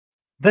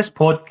This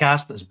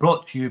podcast is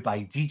brought to you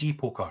by GG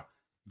Poker.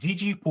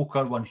 GG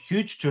Poker won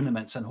huge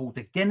tournaments and hold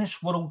the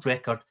Guinness World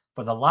Record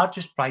for the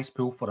largest prize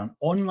pool for an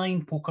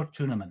online poker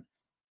tournament.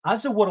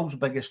 As the world's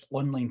biggest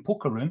online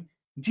poker room,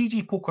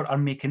 GG Poker are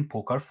making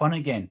poker fun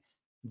again.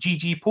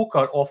 GG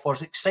Poker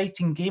offers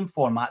exciting game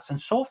formats and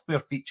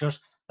software features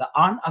that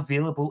aren't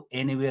available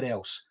anywhere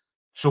else.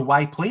 So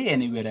why play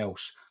anywhere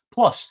else?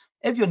 Plus,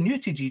 if you're new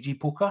to GG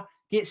Poker,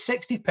 get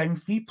 £60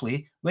 free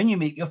play when you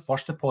make your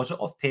first deposit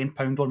of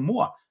 £10 or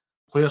more.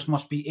 Players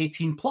must be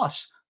 18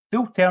 plus.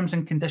 Full terms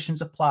and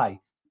conditions apply.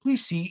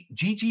 Please see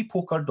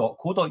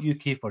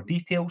ggpoker.co.uk for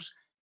details.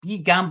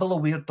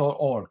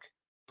 BeGambleAware.org.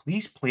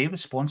 Please play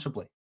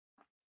responsibly.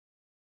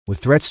 With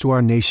threats to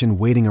our nation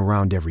waiting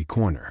around every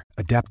corner,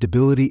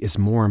 adaptability is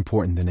more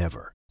important than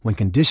ever. When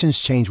conditions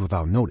change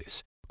without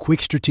notice,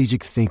 quick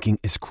strategic thinking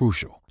is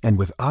crucial. And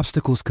with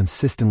obstacles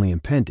consistently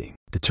impending,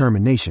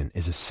 determination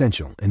is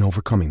essential in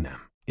overcoming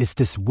them. It's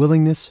this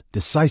willingness,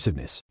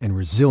 decisiveness, and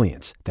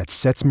resilience that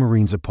sets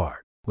Marines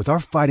apart. With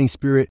our fighting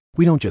spirit,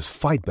 we don't just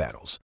fight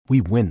battles,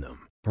 we win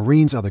them.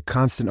 Marines are the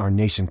constant our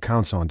nation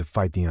counts on to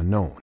fight the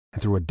unknown.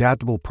 And through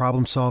adaptable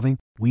problem solving,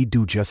 we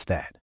do just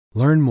that.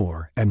 Learn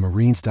more at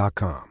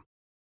marines.com.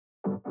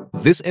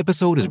 This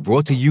episode is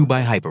brought to you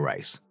by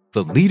Hyperice,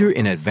 the leader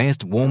in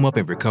advanced warm-up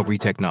and recovery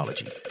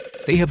technology.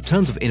 They have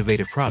tons of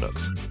innovative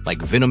products, like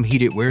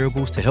Venom-heated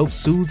wearables to help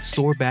soothe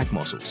sore back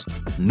muscles,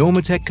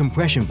 Normatec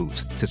compression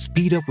boots to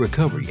speed up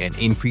recovery and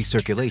increase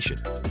circulation,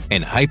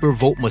 and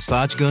Hypervolt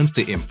massage guns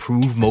to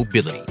improve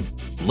mobility.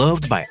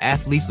 Loved by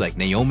athletes like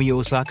Naomi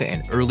Osaka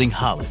and Erling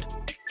Haaland.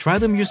 Try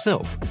them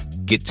yourself.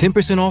 Get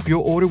 10% off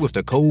your order with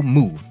the code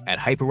MOVE at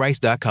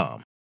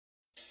hyperice.com.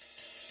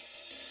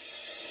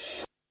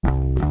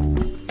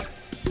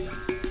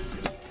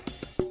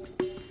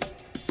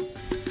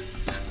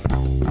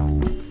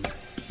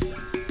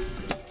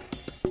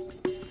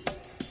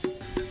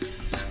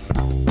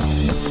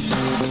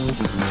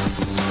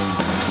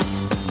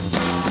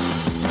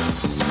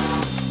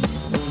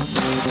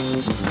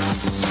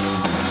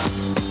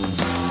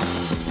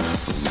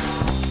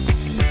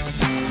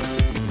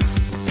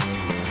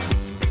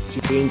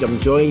 I'm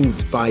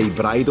joined by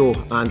Brido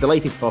and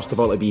delighted first of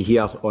all to be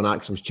here on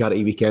Acsom's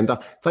Charity Weekend. I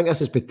think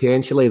this is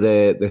potentially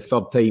the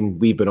third time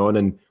we've been on,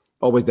 and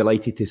always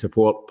delighted to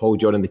support Paul,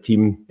 John and the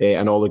team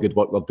and all the good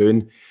work they're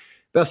doing.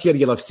 This year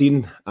you'll have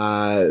seen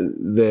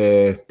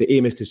the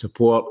aim is to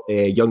support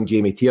young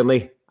Jamie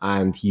Tierney,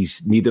 and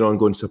he's needing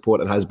ongoing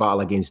support in his battle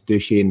against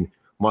Duchenne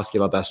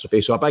muscular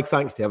dystrophy. So a big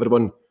thanks to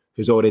everyone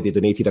who's already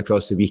donated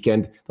across the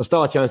weekend. There's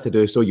still a chance to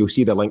do so. You'll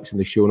see the links in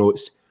the show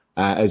notes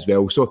as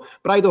well. So,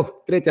 Brido,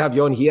 great to have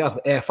you on here.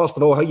 First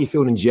of all, how are you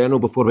feeling in general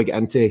before we get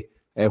into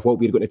what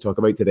we're going to talk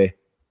about today?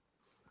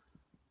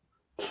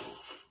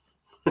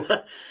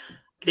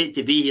 Great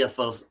to be here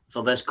for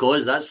this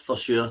cause, that's for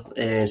sure.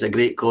 It's a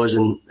great cause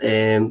and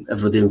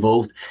everybody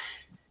involved.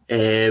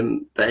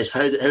 But it's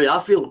how I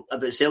feel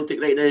about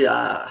Celtic right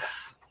now.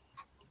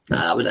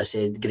 I would have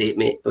said great,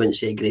 mate. I wouldn't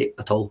say great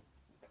at all.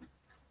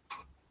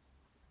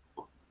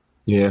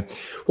 Yeah.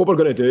 What we're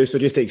going to do, so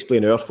just to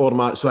explain our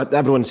format, so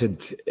everyone's had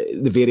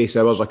the various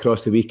hours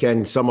across the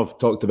weekend. Some have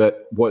talked about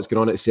what's going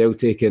on at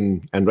Celtic,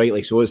 and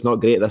rightly so. It's not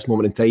great at this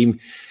moment in time.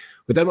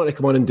 We didn't want to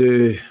come on and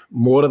do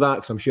more of that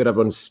because I'm sure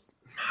everyone's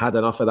had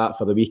enough of that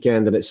for the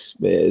weekend, and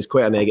it's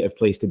quite a negative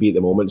place to be at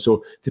the moment.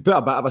 So to put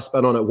a bit of a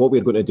spin on it, what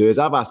we're going to do is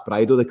I've asked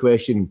Brido the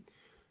question,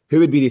 who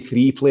would be the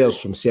three players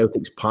from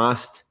Celtic's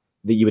past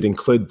that you would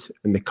include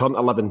in the current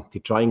 11 to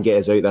try and get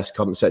us out of this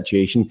current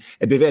situation?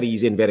 It'd be very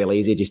easy and very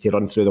lazy just to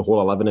run through the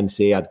whole 11 and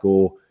say I'd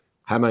go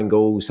him in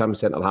goals, him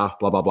centre-half,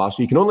 blah, blah, blah.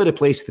 So you can only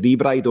replace three,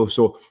 Brido.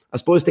 So I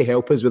suppose to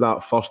help us with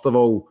that, first of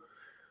all,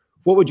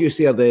 what would you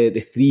say are the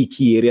three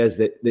key areas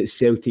that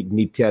Celtic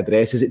need to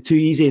address? Is it too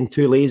easy and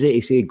too lazy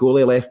to say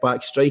goalie,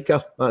 left-back,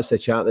 striker? That's the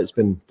chat that's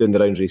been doing the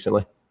rounds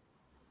recently.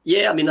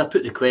 Yeah, I mean, I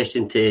put the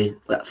question to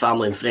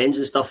family and friends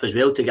and stuff as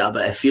well to get a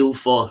bit of feel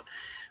for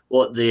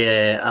what the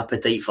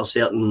appetite for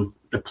certain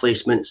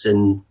replacements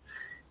and,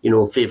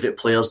 favourite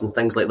players and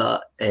things like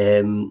that.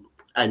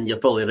 And you're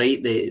probably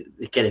right,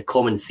 the kind of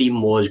common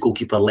theme was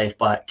goalkeeper,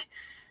 left-back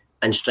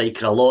and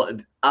striker a lot.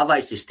 I've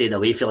actually stayed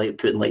away from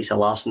putting likes of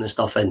Larsson and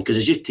stuff in because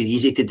it's just too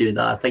easy to do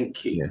that. I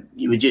think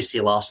you would just say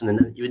Larsson and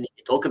then you wouldn't need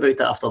to talk about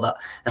it after that.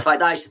 In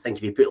fact, I actually think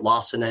if you put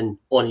Larsson in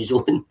on his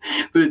own,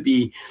 would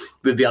be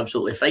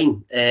absolutely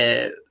fine.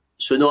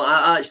 So no,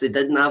 I actually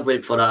didn't. I've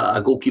went for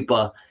a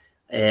goalkeeper,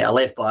 a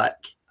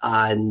left-back,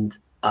 and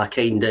a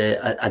kind of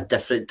a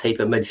different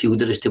type of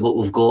midfielder as to what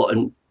we've got.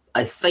 And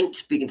I think,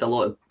 speaking to a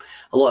lot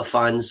of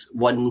fans,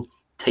 one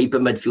type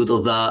of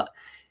midfielder that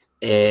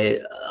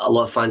a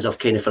lot of fans have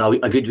kind of for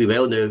a good wee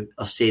while now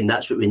are saying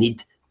that's what we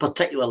need,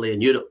 particularly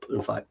in Europe,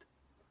 in fact.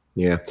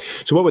 Yeah.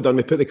 So what we've done,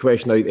 we put the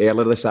question out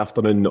earlier this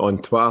afternoon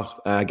on Twitter.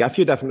 Got a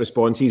few different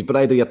responses,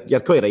 but you're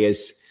quite right.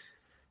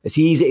 It's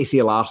easy to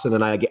say Larsson,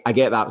 and I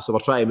get that. So we're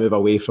trying to move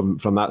away from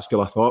that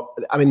school of thought.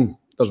 I mean,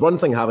 there's one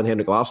thing having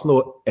Henrik Larsson,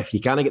 though. If you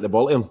can't get the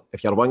ball to him,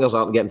 if your wingers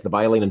aren't getting to the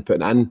byline and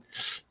putting it in,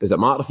 does it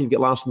matter if you've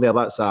got Larsson there?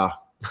 That's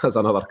That's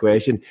another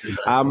question.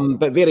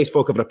 But various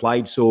folk have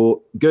replied.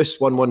 So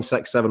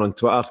Goose1167 on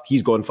Twitter,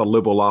 he's gone for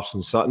Lubo,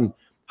 Larsson, Sutton.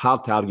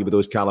 Hard to argue with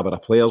those calibre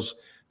of players.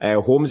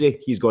 Holmesy,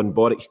 he's gone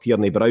Boric,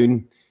 Tierney,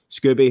 Brown.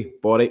 Scooby,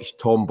 Boric,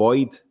 Tom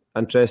Boyd,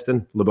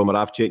 interesting. Lubo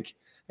Moravchik.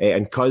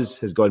 And Cuz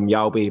has gone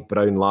Mjallby,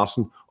 Brown,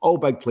 Larsson. All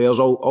big players,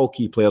 all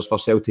key players for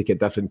Celtic at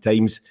different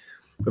times.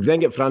 If we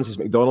then get Francis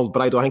McDonald,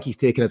 Bride, I think he's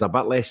taken us a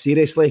bit less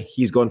seriously.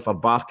 He's gone for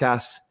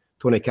Barkas,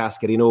 Tony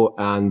Cascarino,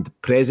 and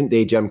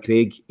present-day Jim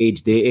Craig,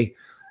 aged 80.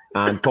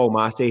 And Paul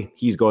Massey,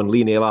 he's gone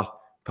Lee Naylor,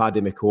 Paddy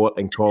McCourt,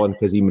 and Colin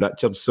Kazim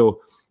Richards.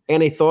 So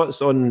any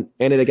thoughts on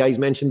any of the guys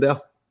mentioned there?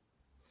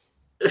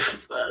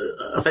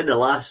 I think the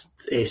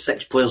last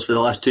 6 players for the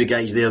last 2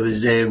 guys there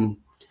was, at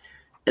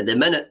the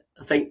minute,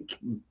 I think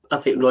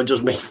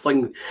Rodgers might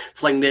fling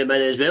them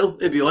in as well,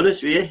 to be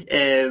honest with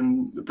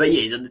you. But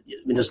yeah,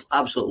 there's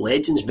absolute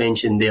legends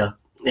mentioned there.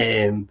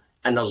 And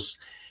there's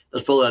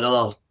probably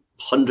another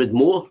 100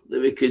 more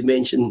that we could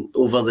mention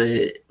over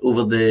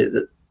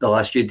the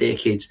last few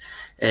decades.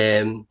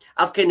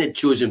 I've kind of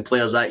chosen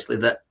players actually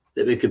that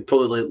we could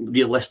probably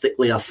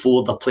realistically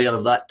afford a player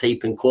of that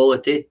type and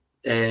quality,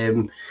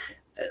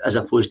 as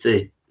opposed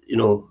to,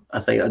 I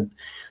think I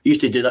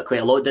used to do that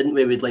quite a lot, didn't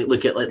we? We'd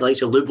look at like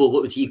say Lubo,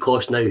 what would he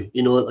cost now?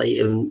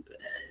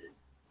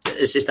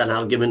 It's just an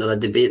argument or a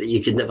debate that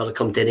you could never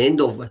come to an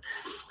end of with.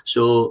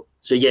 So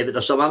yeah, but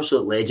there's some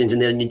absolute legends in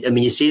there.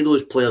 And you say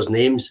those players'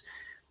 names,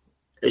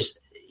 it's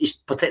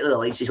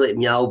particularly like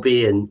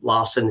Mjallby and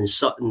Larsson and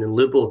Sutton and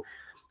Lubo.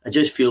 I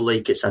just feel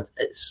like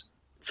it's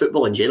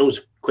football in general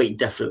is quite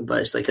different,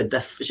 but it's like a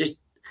different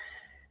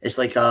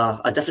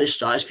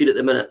stratosphere at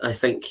the minute. I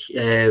think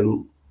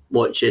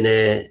watching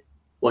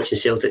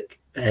Celtic,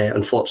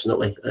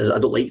 unfortunately, I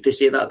don't like to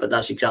say that, but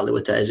that's exactly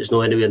what it is. It's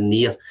not anywhere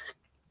near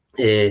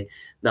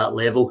that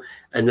level,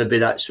 and maybe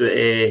that's what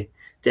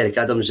Derek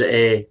Adams,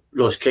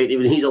 Ross County,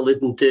 when he's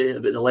alluding to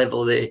about the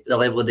level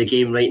of the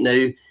game right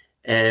now.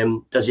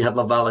 Does he have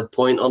a valid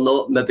point or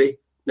not? Maybe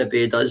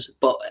he does,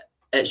 but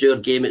it's our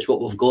game, it's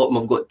what we've got,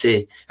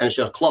 and it's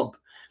our club,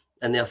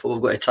 and therefore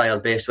we've got to try our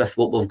best with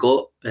what we've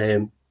got.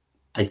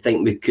 I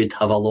think we could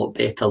have a lot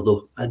better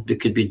though, and we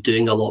could be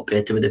doing a lot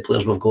better with the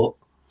players we've got.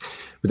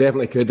 We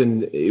definitely could,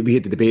 and we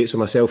had the debate. So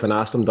myself and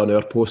Acsom done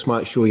our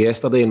post-match show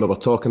yesterday, and we were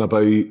talking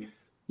about,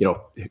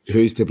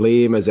 who's to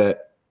blame? Is it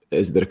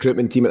the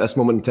recruitment team at this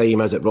moment in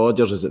time? Is it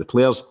Rodgers? Is it the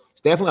players?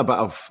 It's definitely a bit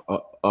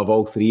of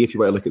all three if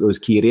you want to look at those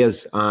key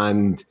areas.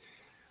 And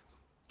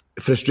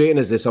frustrating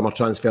as the summer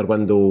transfer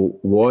window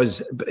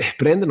was,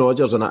 Brendan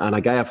Rodgers and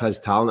a guy of his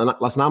talent, and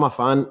listen, I'm a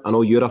fan, I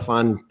know you're a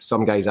fan,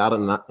 some guys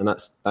aren't, and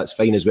that's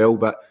fine as well,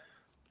 but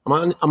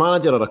a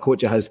manager or a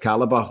coach of his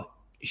calibre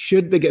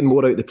should be getting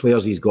more out of the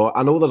players he's got.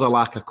 I know there's a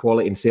lack of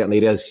quality in certain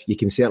areas. You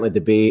can certainly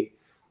debate,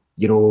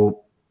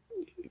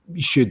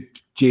 should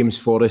James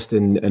Forrest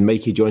and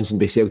Mikey Johnson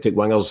be Celtic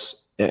wingers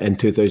in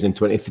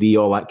 2023,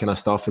 all that kind of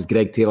stuff. Is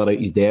Greg Taylor out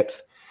his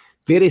depth?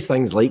 Various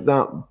things like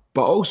that.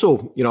 But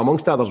also,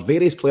 amongst that, there's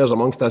various players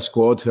amongst that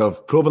squad who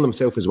have proven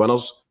themselves as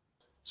winners.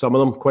 Some of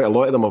them, quite a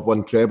lot of them, have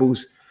won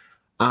trebles.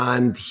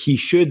 And he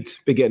should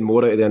be getting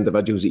more out of the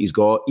individuals that he's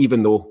got,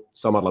 even though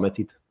some are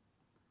limited.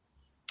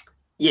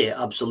 Yeah,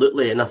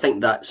 absolutely. And I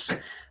think that's,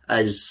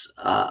 as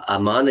a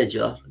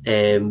manager,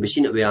 we've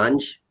seen it with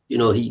Ange.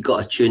 He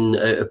got a tune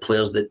out of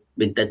players that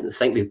we didn't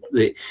think.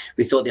 We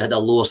thought they had a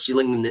lower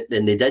ceiling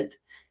than they did.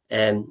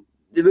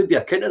 There would be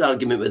a counter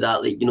argument with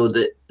that,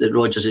 that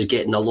Rodgers is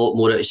getting a lot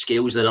more out of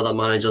Scales than other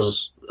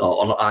managers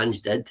or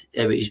Ange did.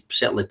 He's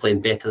certainly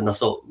playing better than I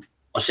thought,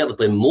 or certainly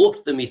playing more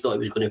than we thought he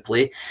was going to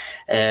play.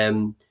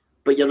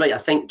 But you're right. I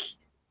think,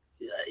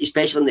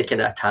 especially in the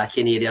kind of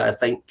attacking area, I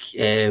think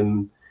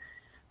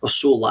we're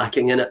so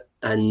lacking in it,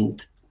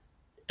 and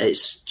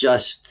it's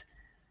just,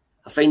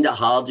 I find it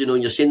hard.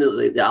 You're saying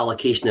that the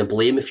allocation of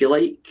blame, if you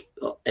like.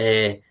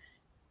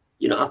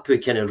 I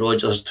put kind of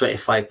Rodgers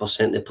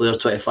 25%, the players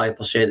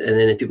 25%, and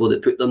then the people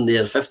that put them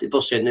there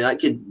 50%. Now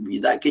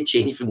that could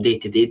change from day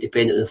to day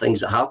depending on the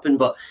things that happen.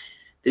 But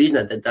the reason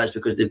I did that is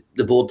because the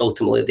board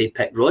ultimately they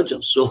picked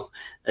Rodgers, so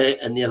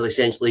and they're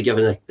essentially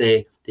given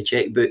the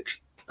checkbook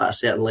at a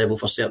certain level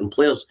for certain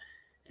players.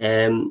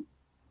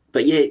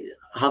 But yeah,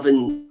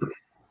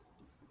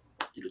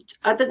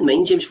 I didn't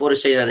mind James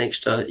Forrest signing an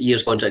extra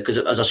year's contract because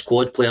as a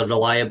squad player,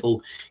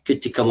 reliable,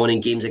 good to come on in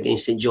games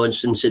against St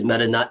Johnstone, St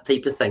Mirren, that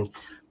type of thing.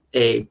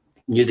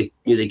 Knew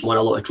they won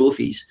a lot of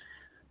trophies,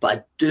 but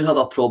I do have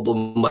a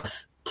problem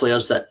with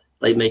players that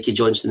like Mikey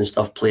Johnson and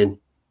stuff playing.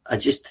 It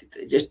just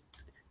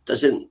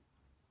doesn't.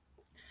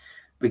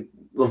 We've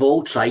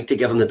all tried to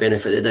give him the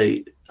benefit of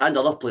the doubt, and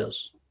other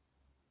players,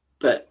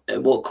 but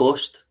at what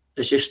cost?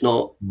 It's just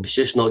not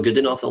good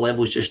enough. The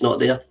level's just not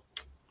there.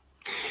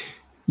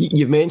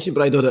 You've mentioned,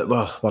 Brido, that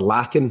we're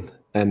lacking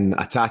in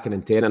attacking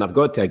intent, and I've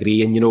got to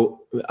agree. And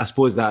I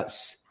suppose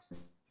that's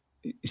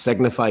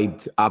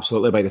signified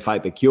absolutely by the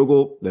fact that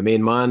Kyogo, the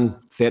main man,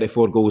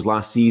 34 goals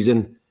last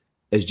season,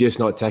 is just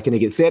not ticking. He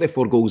got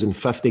 34 goals in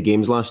 50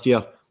 games last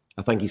year.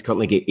 I think he's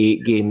currently got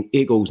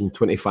 8 goals in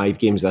 25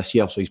 games this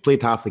year. So he's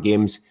played half the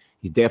games.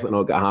 He's definitely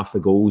not got half the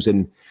goals.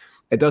 And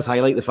it does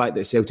highlight the fact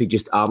that Celtic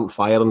just aren't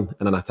firing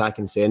in an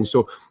attacking sense.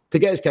 So to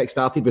get us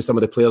kick-started with some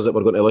of the players that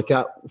we're going to look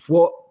at,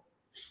 what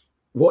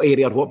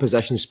area, what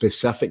position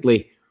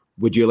specifically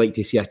would you like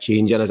to see a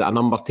change in? Is it a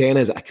number 10?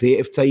 Is it a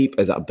creative type?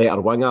 Is it a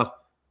better winger?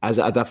 Is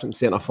it a different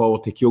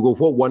centre-forward to Kyogo?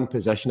 What one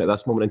position at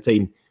this moment in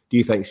time do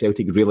you think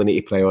Celtic really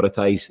need to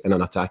prioritise in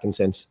an attacking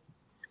sense?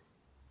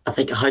 I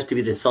think it has to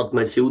be the third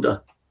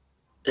midfielder.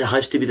 It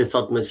has to be the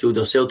third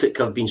midfielder. Celtic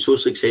have been so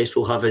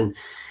successful having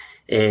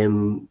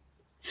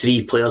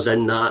 3 players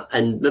in that,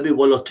 and maybe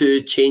 1 or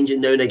 2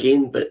 changing now and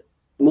again, but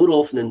more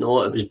often than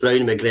not, it was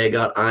Brown and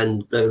McGregor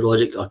and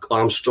Rogic or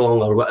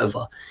Armstrong or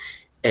whatever,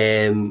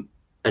 and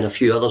a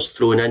few others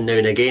thrown in now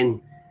and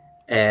again.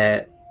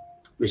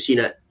 We've seen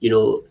it,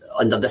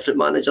 under different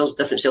managers,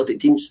 different Celtic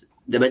teams.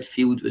 The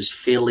midfield was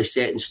fairly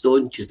set in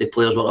stone because the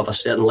players were of a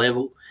certain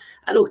level.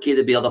 And okay,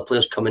 there'd be other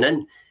players coming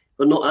in.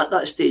 We're not at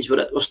that stage.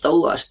 We're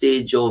still at a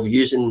stage of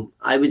using,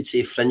 I would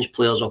say, fringe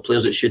players or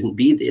players that shouldn't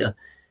be there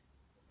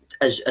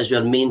as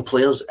your main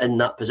players in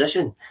that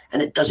position.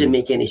 And it doesn't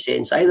make any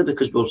sense either,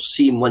 because we're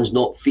seeing ones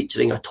not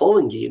featuring at all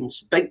in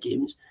games, big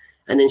games,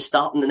 and then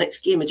starting the next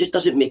game. It just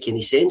doesn't make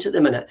any sense at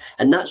the minute.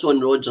 And that's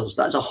on Rodgers.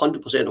 That's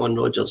 100% on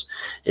Rodgers,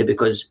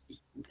 because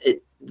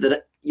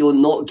you'll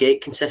not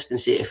get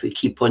consistency if we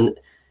keep on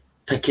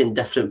picking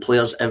different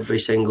players every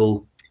 3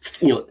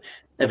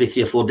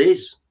 or 4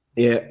 days.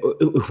 Yeah,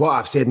 what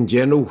I've said in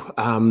general,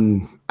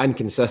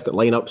 inconsistent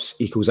lineups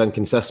equals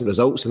inconsistent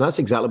results, and that's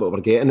exactly what we're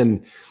getting.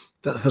 And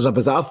there's a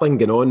bizarre thing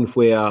going on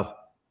where,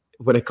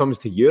 when it comes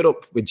to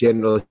Europe, we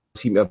generally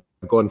seem to have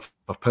gone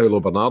for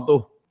Paulo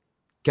Bernardo.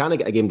 Can't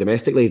get a game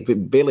domestically,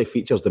 barely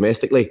features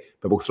domestically,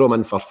 but we'll throw him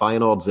in for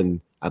Feyenoords and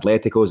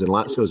Atleticos and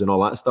Lazios and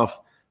all that stuff,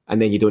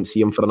 and then you don't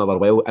see him for another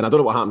while. And I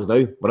don't know what happens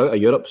now. We're out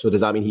of Europe, so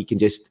does that mean he can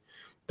just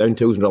down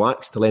tools and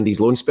relax to lend his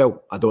loan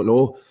spell? I don't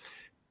know.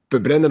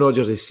 But Brendan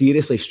Rodgers has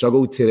seriously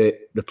struggled to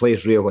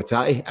replace Rio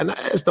Hatate, and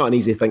it's not an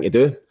easy thing to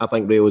do. I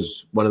think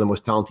Rio's one of the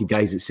most talented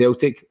guys at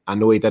Celtic. I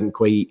know he didn't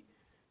quite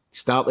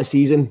start the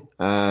season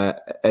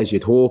as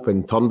you'd hope,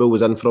 and Turnbull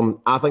was in for him.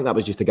 I think that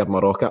was just to give him a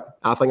rocket.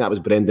 I think that was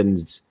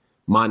Brendan's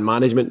man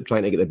management,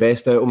 trying to get the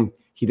best out of him.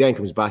 He then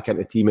comes back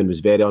into the team and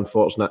was very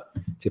unfortunate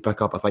to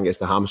pick up, I think it's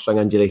the hamstring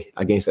injury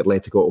against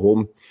Atletico at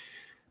home.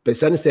 But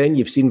since then,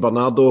 you've seen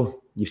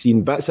Bernardo, you've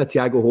seen bits of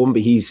Thiago Home,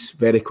 but he's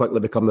very quickly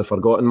become the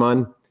forgotten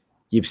man.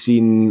 You've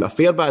seen a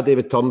fair bit of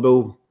David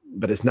Turnbull,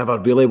 but it's never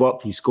really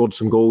worked. He's scored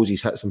some goals,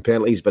 he's hit some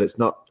penalties, but it's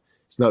not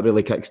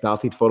really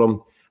kick-started for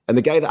him. And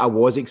the guy that I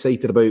was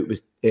excited about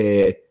was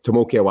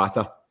Tomoki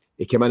Iwata.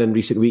 He came in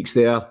recent weeks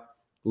there,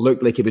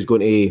 looked like he was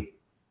going to,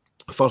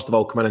 first of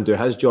all, come in and do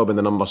his job in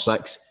the number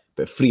 6,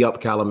 but free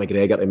up Callum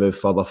McGregor to move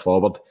further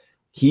forward.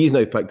 He's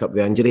now picked up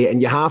the injury,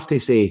 and you have to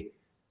say,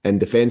 in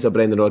defence of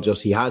Brendan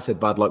Rodgers, he has had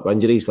bad luck with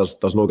injuries.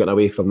 There's no getting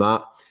away from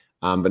that,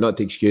 but not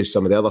to excuse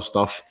some of the other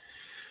stuff.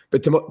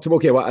 But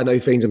Tomoki Iwata now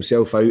finds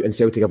himself out, and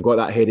Celtic have got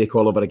that headache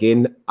all over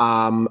again.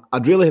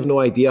 I'd really have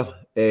no idea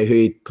who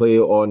he'd play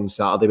on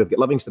Saturday. We've got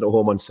Livingston at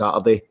home on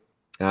Saturday,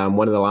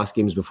 one of the last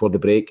games before the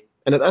break.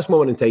 And at this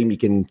moment in time, you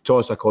can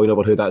toss a coin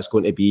over who that's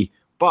going to be.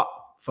 But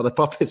for the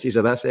purposes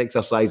of this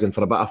exercise and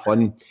for a bit of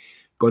fun,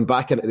 going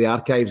back into the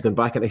archives, going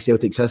back into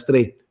Celtic's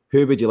history,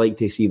 who would you like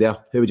to see there?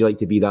 Who would you like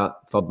to be that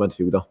third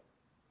midfielder?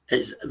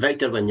 It's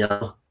Victor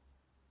Wanyama.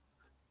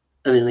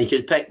 I mean, you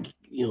could pick,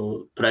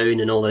 Brown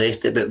and all the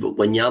rest of it, but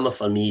Wanyama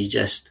for me is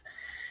just,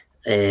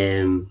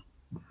 he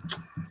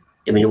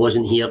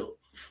wasn't here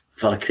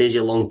for a crazy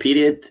long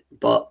period,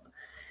 but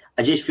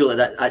I just feel like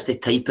that's the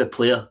type of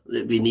player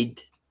that we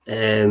need,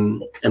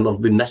 and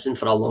we've been missing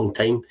for a long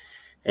time.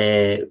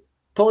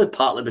 Probably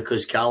partly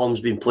because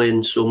Callum's been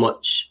playing so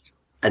much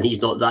and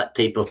he's not that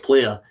type of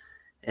player.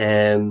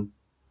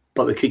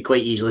 But we could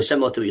quite easily,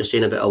 similar to what you're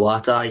saying about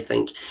Iwata, I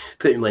think,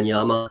 putting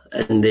Wanyama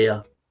in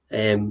there,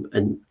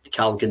 and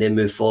Callum can then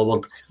move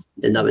forward,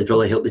 then that would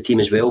really help the team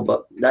as well.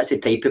 But that's the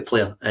type of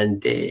player,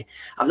 and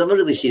I've never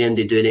really seen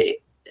anybody doing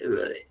it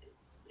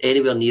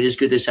anywhere near as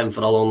good as him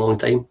for a long, long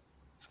time.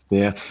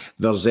 Yeah,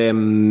 there's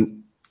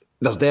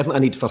definitely a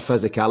need for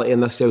physicality in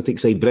this Celtic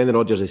side. Brendan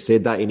Rodgers has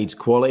said that he needs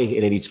quality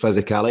and he needs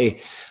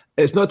physicality.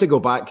 It's not to go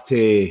back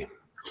to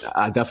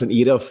a different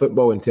era of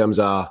football in terms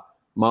of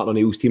Martin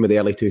O'Neill's team of the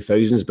early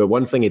 2000s, but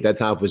one thing he did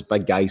have was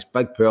big guys,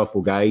 big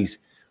powerful guys.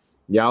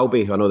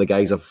 Mjällby, I know the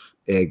guys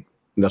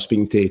they're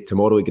speaking to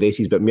tomorrow at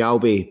Gracie's, but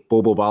Mjällby,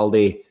 Bobo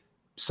Balde,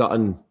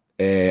 Sutton,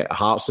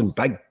 Hartson,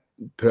 big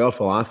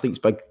powerful athletes,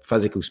 big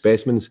physical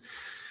specimens.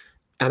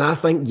 And I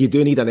think you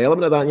do need an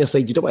element of that on your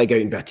side. You don't want to go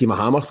out and be a team of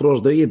hammer throwers,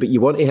 do you? But you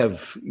want to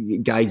have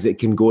guys that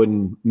can go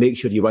and make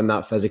sure you win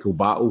that physical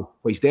battle,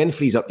 which then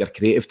frees up your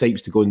creative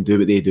types to go and do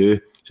what they do.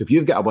 So if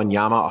you've got a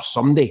Wanyama or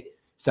somebody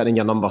sitting in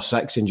your number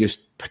 6 and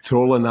just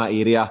patrolling that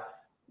area,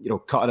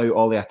 cutting out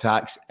all the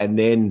attacks and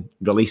then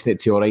releasing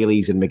it to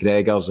O'Reilly's and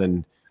McGregor's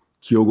and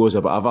Kyogo's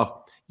or whatever,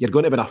 you're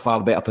going to be in a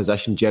far better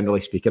position, generally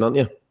speaking, aren't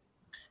you?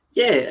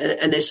 Yeah,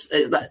 and it's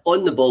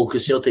on the ball,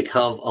 because Celtic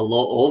have a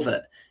lot of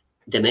it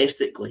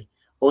domestically.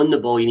 on the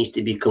ball, he needs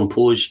to be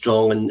composed,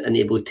 strong, and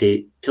able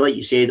to, like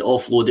you said,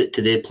 offload it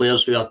to the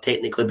players who are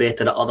technically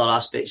better at other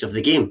aspects of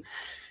the game.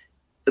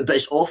 But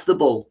it's off the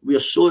ball. We are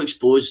so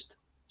exposed,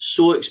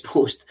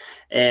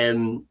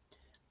 and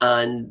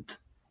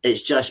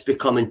it's just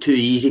becoming too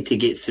easy to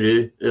get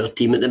through our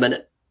team at the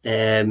minute.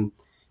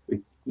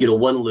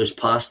 One loose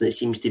pass, and it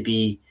seems to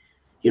be,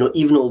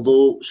 even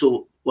although,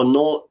 so we're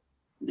not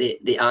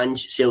the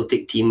Ange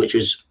Celtic team, which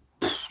was,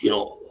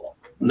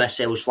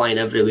 missiles flying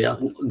everywhere,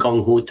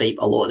 gung-ho type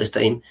a lot of the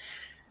time.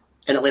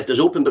 And it left us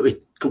open, but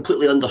we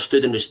completely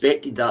understood and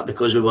respected that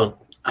because we were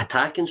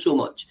attacking so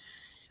much.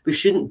 We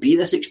shouldn't be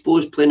this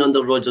exposed playing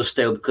under Rodgers'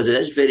 style, because it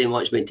is very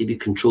much meant to be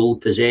controlled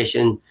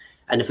possession.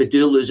 And if we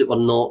do lose it, we're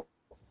not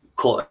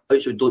caught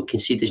out, so we don't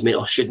concede as many,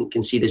 or shouldn't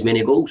concede as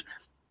many goals.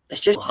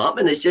 It's just not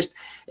happening.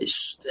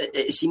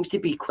 It seems to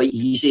be quite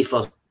easy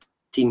for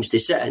teams to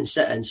sit and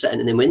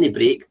then when they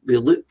break, we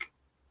look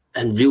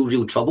in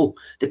real trouble.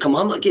 The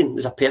Kilmarnock game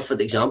is a perfect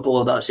example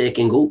of that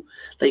second goal.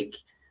 Like,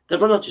 the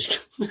runner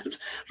just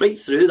right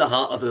through the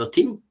heart of our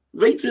team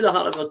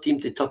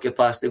to tuck it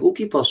past the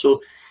goalkeeper.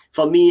 So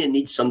for me, it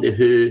needs somebody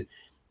who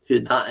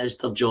that is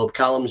their job.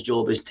 Callum's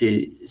job is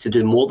to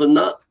do more than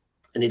that,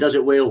 and he does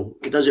it well.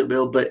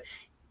 But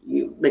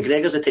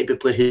McGregor's the type of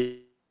player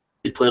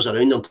who players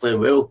around him playing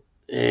well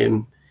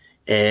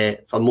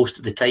for most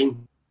of the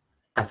time.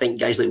 I think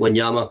guys like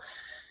Wanyama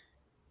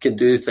can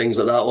do things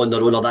like that on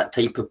their own, or that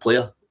type of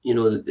player.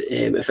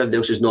 If everybody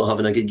else is not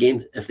having a good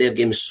game, if their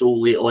game is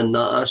solely on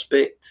that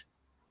aspect,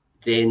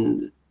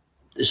 then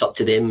it's up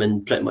to them,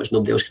 and pretty much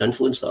nobody else can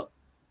influence that.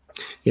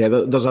 Yeah,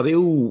 there's a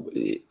real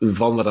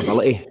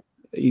vulnerability,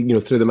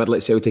 through the middle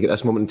at Celtic at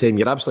this moment in time.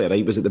 You're absolutely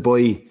right. Was it the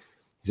boy?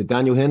 Is it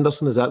Daniel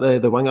Henderson? Is that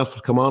the winger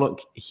for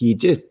Kilmarnock?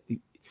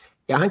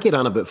 I think he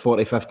ran about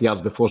 40, 50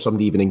 yards before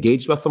somebody even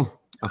engaged with him.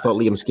 I thought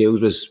Liam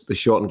Scales was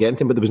short and getting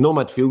to him, but there was no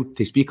midfield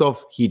to speak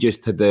of. He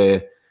just had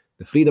the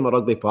freedom of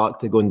Rugby Park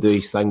to go and do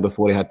his thing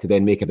before he had to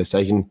then make a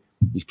decision.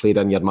 He's played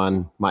in your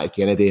man, Matty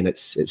Kennedy, and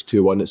it's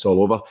 2-1, it's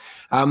all over.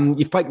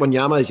 You've picked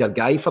Wanyama as your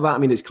guy for that. I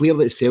mean, it's clear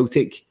that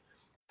Celtic...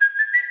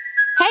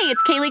 Hey,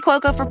 it's Kaylee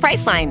Cuoco for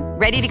Priceline.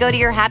 Ready to go to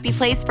your happy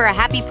place for a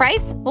happy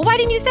price? Well, why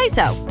didn't you say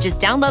so? Just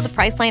download the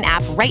Priceline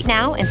app right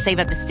now and save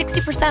up to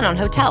 60% on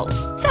hotels.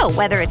 So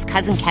whether it's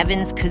Cousin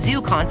Kevin's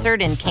Kazoo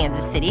Concert in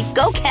Kansas City,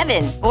 go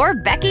Kevin, or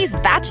Becky's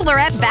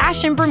Bachelorette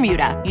Bash in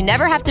Bermuda, you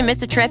never have to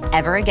miss a trip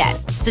ever again.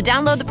 So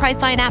download the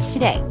Priceline app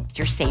today.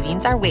 Your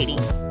savings are waiting.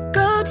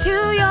 Go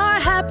to your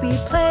happy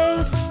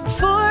place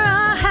for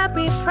a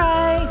happy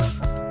price.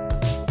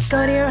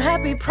 Go to your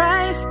happy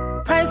price,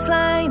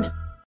 Priceline.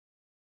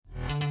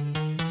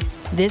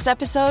 This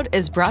episode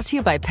is brought to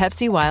you by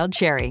Pepsi Wild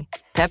Cherry.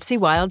 Pepsi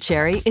Wild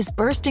Cherry is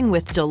bursting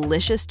with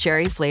delicious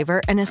cherry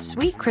flavor and a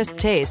sweet, crisp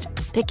taste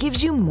that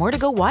gives you more to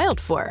go wild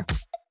for.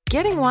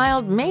 Getting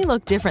wild may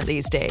look different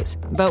these days,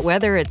 but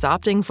whether it's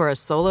opting for a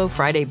solo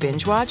Friday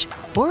binge watch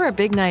or a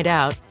big night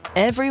out,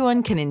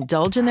 everyone can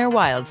indulge in their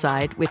wild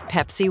side with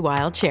Pepsi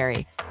Wild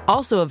Cherry.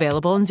 Also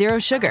available in Zero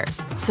Sugar.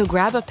 So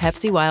grab a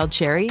Pepsi Wild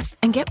Cherry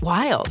and get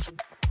wild.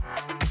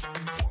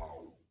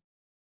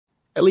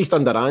 At least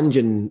under Ange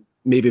and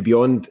maybe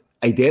beyond,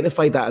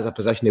 identified that as a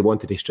position they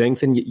wanted to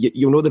strengthen.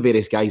 You'll know the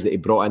various guys that he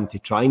brought in to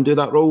try and do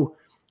that role.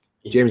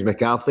 James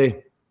McCarthy,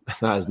 that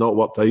has not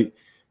worked out.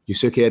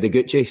 Yusuke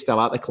Edeguchi, still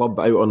at the club,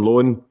 but out on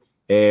loan.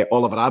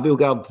 Oliver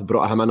Abelgard,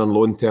 brought him in on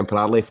loan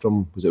temporarily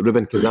from, was it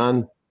Ruben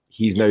Kazan?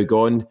 He's now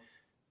gone.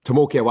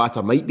 Tomoki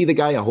Iwata might be the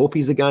guy. I hope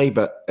he's the guy,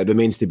 but it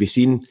remains to be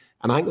seen.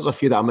 And I think there's a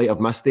few that I might have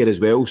missed there as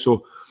well.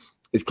 So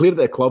it's clear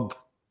that the club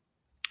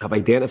have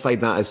identified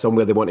that as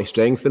somewhere they want to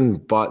strengthen.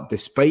 But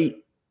despite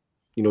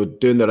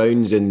doing the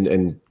rounds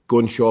and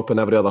going shopping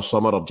every other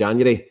summer or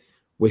January,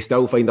 we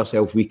still find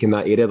ourselves weak in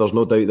that area. There's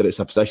no doubt that it's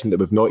a position that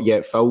we've not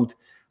yet filled.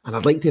 And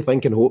I'd like to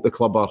think and hope the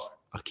club are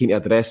keen to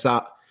address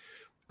that.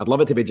 I'd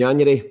love it to be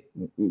January,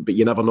 but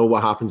you never know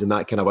what happens in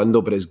that kind of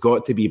window, but it's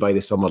got to be by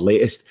the summer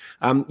latest.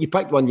 You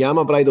picked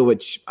Wanyama, Bridal,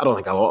 which I don't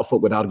think a lot of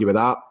folk would argue with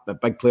that. A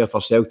big player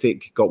for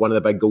Celtic, got one of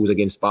the big goals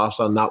against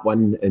Barca in that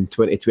win in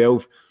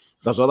 2012.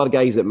 There's other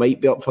guys that might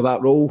be up for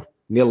that role.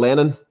 Neil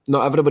Lennon,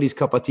 not everybody's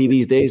cup of tea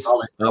these days.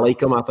 I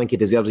like him. I think he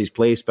deserves his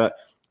place. But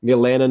Neil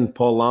Lennon,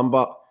 Paul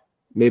Lambert,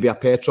 maybe a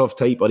Petrov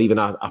type or even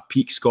a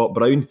peak Scott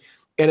Brown.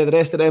 Any of the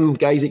rest of them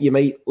guys that you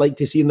might like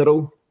to see in the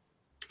role?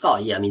 Oh,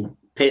 yeah. I mean,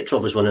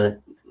 Petrov is one of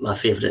my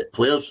favourite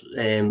players,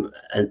 and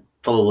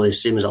probably the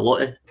same as a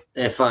lot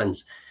of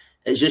fans.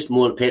 It's just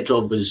more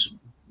Petrov was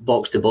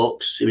box to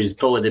box. He was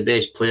probably the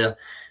best player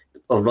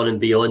of running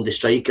beyond the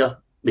striker.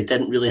 We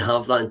didn't really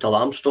have that until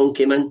Armstrong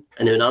came in.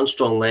 And then when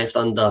Armstrong left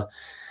under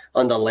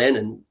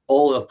Lennon,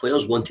 all our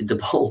players wanted the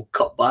ball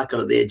cut back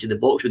or at the edge of the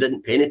box. We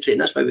didn't penetrate,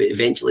 and that's why we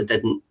eventually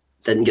didn't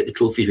get the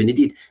trophies we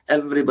needed.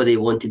 Everybody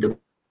wanted the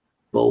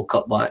ball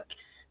cut back,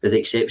 with the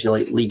exception of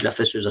like Lee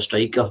Griffiths, who's a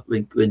striker,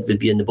 would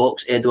be in the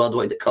box. Edward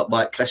wanted it cut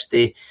back.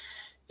 Christie,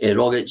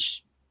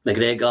 Rogic,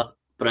 McGregor,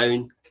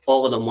 Brown,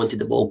 all of them wanted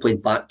the ball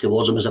played back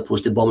towards them as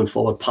opposed to bombing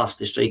forward past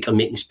the striker,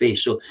 making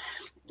space. So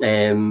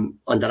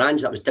under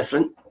Ange, that was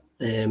different.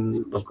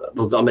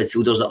 We've got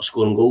midfielders that are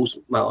scoring goals,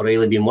 Matt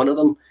O'Reilly being one of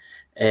them.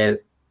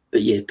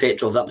 But yeah,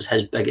 Petrov, that was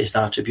his biggest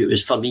attribute,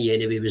 was for me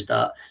anyway, was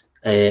that.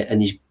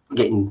 And he's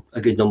getting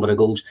a good number of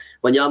goals.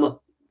 Wanyama,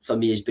 for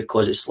me, is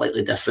because it's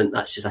slightly different.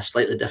 That's just a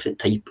slightly different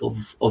type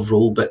of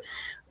role. But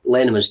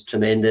Lennon was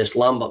tremendous.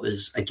 Lambert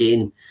was,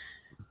 again,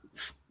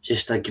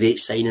 just a great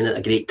signing at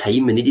a great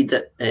time. We needed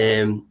it.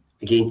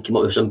 Again, came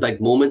up with some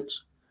big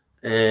moments.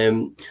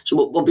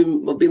 So we've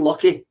been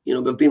lucky.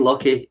 We've been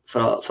lucky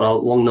for a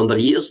long number of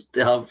years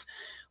to have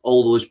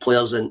all those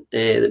players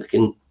that we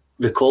can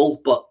recall.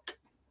 But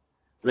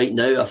right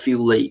now, I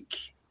feel like,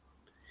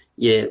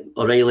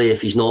 O'Reilly,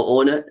 if he's not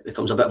on it,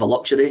 becomes a bit of a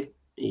luxury.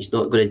 He's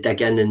not going to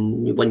dig in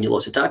and win you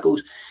lots of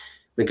tackles.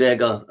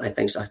 McGregor, I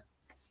think, is a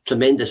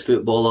tremendous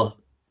footballer,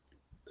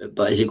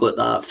 but has he got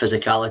that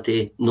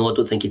physicality? No, I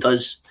don't think he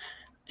does.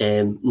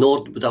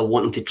 Nor would I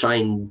want him to try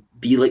and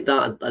be like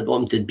that. I'd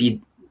want him to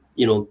be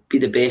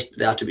the best with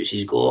the attributes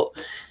he's got,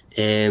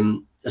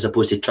 as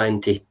opposed to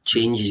trying to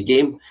change his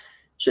game.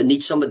 So it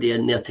needs somebody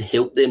in there to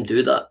help them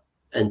do that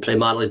and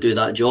primarily do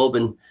that job.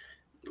 And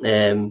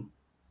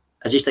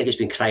I just think it's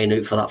been crying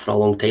out for that for a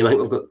long time. I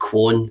think we've got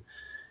Kwon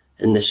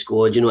in the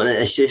squad, and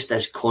it's just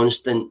this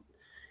constant,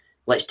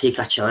 let's take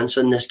a chance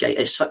on this guy.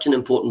 It's such an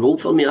important role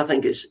for me. I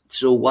think it's,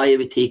 so why are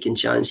we taking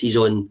chances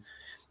on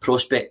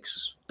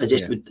prospects?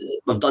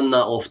 We've done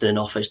that often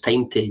enough. It's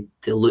time to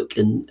look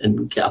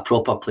and get a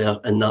proper player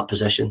in that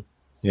position.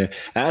 Yeah,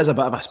 it is a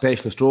bit of a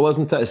specialist role,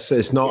 isn't it?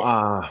 It's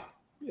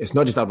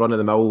not just a run of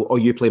the mill. Oh,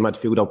 you play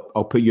midfield,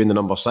 I'll put you in the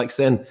number 6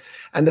 then.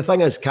 And the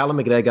thing is, Callum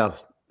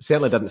McGregor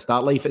certainly didn't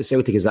start life at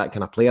Celtic as that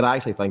kind of player. I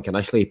actually think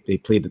initially he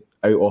played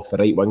out off the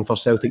right wing for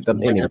Celtic,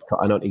 didn't he? And he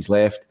cut in on his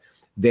left.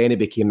 Then he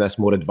became this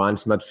more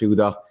advanced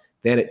midfielder.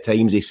 Then at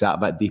times he sat a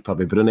bit deeper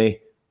with Bruni.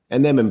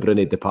 And then when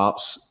Bruni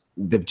departs,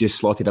 they've just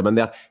slotted him in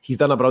there. He's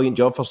done a brilliant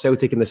job for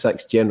Celtic in the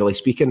 6, generally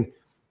speaking.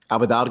 I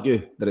would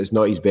argue that it's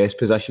not his best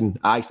position.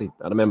 I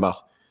remember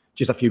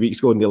just a few weeks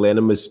ago, Neil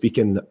Lennon was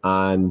speaking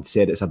and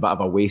said it's a bit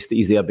of a waste that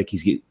he's there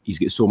because he's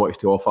got so much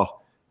to offer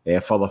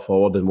further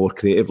forward and more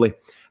creatively.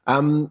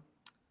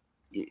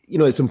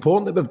 It's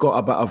important that we've got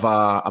a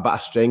bit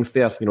of strength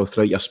there,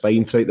 throughout your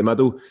spine, throughout the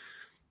middle.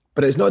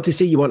 But it's not to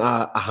say you want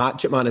a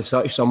hatchet man as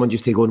such, someone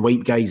just to go and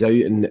wipe guys out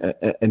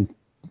and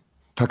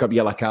pick up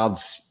yellow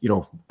cards,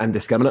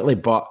 indiscriminately.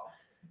 But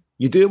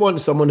you do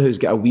want someone who's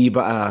got a wee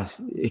bit of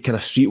kind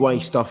of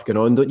streetwise stuff going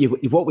on, don't you?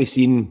 What we've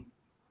seen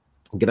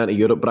getting into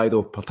Europe,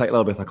 Brido,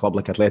 particularly with a club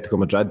like Atletico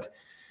Madrid,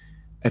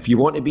 if you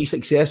want to be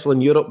successful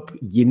in Europe,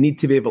 you need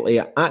to be able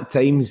to, at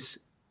times,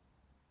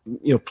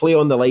 play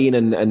on the line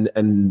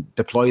and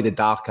deploy the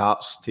dark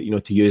arts,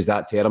 to use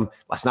that term.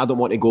 Listen, I don't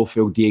want to go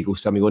full Diego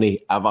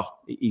Simeone ever.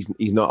 He's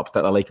not a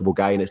particularly likeable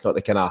guy, and it's not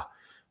the kind of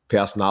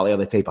personality or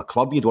the type of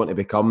club you'd want to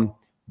become.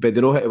 But they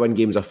know how to win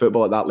games of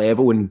football at that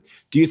level. And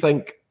do you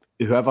think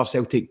whoever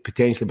Celtic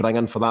potentially bring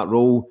in for that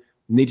role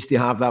needs to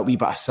have that wee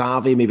bit of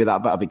savvy, maybe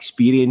that bit of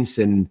experience,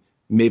 and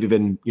maybe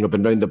been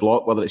round the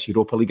block, whether it's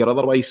Europa League or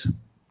otherwise?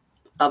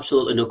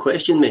 Absolutely no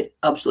question, mate.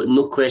 Absolutely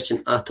no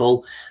question at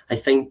all. I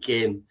think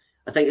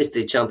as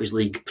the Champions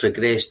League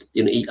progressed,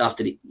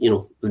 after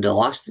the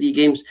last 3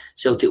 games,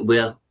 Celtic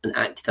were and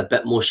acted a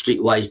bit more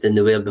streetwise than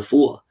they were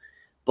before.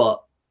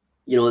 But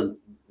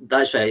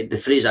that's why the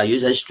phrase I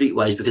use is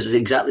streetwise, because it's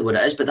exactly what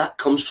it is. But that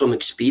comes from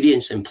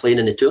experience and playing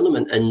in the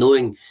tournament and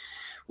knowing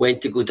when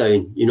to go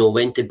down,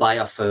 when to buy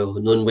a foul,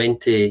 knowing when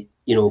to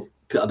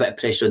put a bit of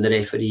pressure on the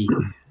referee.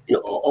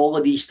 All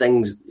of these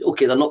things.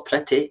 Okay, they're not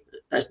pretty.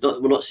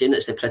 We're not saying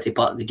it's the pretty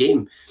part of the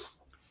game,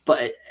 but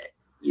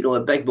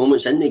at big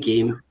moments in the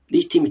game,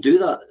 these teams do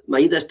that.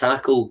 Maeda's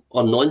tackle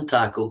or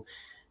non-tackle,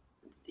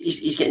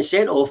 he's getting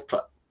sent off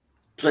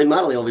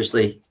primarily,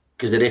 obviously,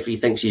 because the referee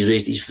thinks he's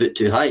raised his foot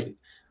too high.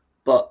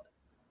 But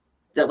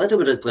the Atletico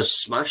Madrid player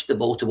smashed the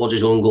ball towards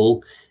his own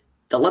goal,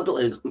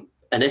 deliberately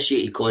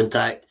initiated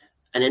contact,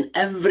 and then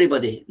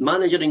everybody,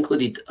 manager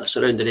included,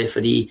 surround the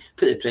referee,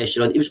 put the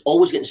pressure on. He was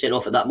always getting sent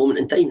off at that moment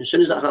in time. As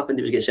soon as that happened,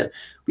 he was getting sent.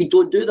 We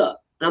don't do that.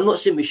 And I'm not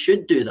saying we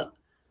should do that,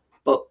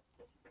 but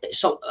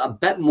it's a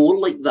bit more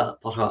like that,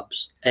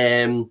 perhaps.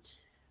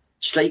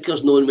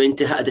 Strikers knowing when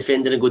to hit a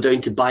defender and go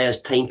down to buy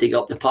us time to get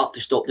up the park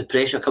to stop the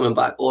pressure coming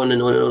back on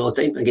and on and on all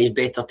the time against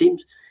better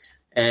teams.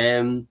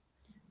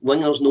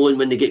 Wingers knowing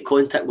when they get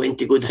contact, when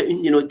to go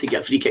down, to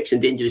get free kicks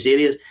in dangerous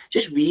areas.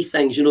 Just wee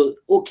things,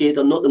 okay,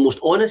 they're not the most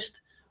honest,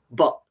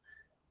 but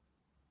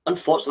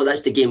unfortunately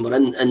that's the game we're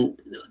in, and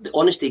the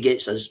honesty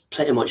gets us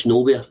pretty much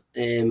nowhere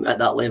at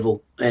that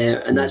level.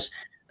 And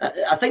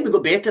I think we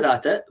got better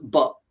at it,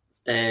 but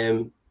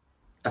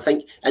I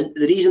think, and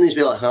the reason as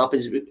well it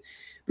happens,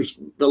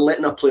 we're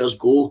letting our players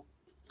go.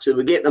 So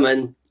we get them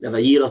in, they have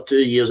a year or 2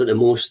 years at the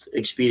most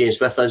experience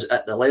with us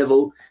at the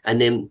level, and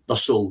then they're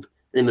sold.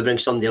 Then we bring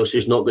somebody else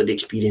who's not got the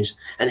experience,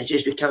 and it's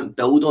just we can't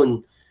build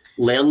on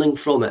learning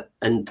from it.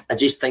 And I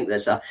just think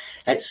that's a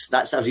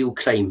real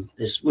crime.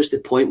 What's the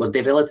point? We're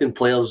developing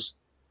players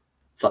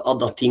for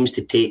other teams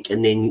to take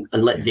and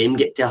let them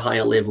get to a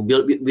higher level.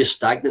 We're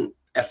stagnant.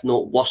 If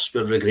not worse,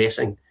 we're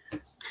regressing.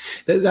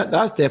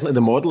 That's definitely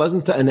the model,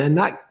 isn't it? And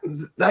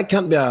that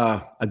can't be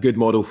a good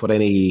model for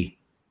any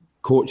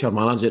coach or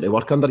manager to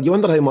work under. You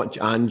wonder how much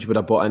Ange would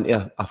have bought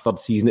into a third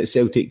season at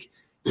Celtic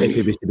if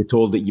he was to be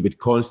told that you would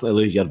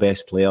constantly lose your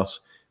best players.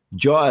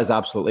 Jota is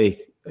absolutely,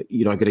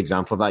 a good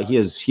example of that. He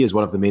is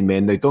one of the main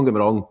men. Now, don't get me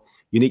wrong,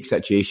 unique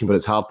situation, but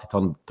it's hard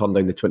to turn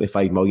down the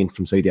 25 million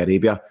from Saudi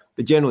Arabia.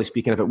 But generally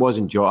speaking, if it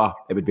wasn't Jota,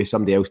 it would be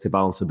somebody else to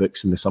balance the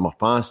books in the summer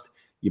past.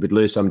 You would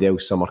lose somebody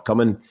else summer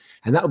coming.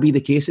 And that'll be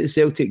the case at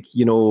Celtic.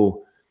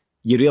 You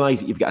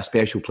realise that you've got a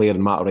special player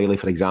in Matt O'Reilly,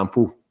 for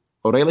example.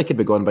 O'Reilly could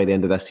be gone by the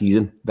end of this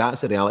season.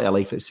 That's the reality of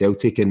life at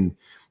Celtic. And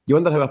you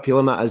wonder how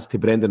appealing that is to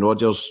Brendan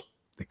Rodgers,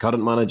 the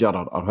current manager,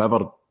 or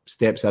whoever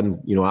steps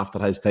in, after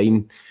his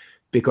time.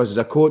 Because as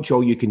a coach,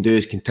 all you can do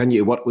is continue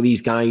to work with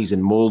these guys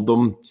and mould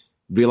them.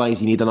 Realise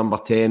you need a number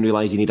 10,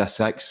 realise you need a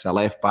 6, a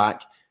left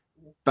back.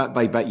 Bit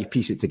by bit, you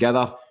piece it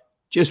together.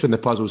 Just when the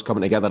puzzle's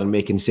coming together and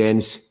making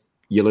sense,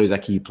 you lose a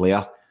key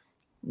player.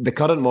 The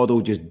current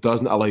model just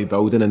doesn't allow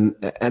building,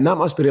 and that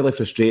must be really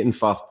frustrating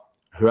for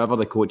whoever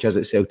the coach is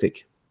at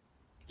Celtic.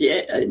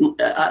 Yeah,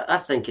 I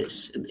think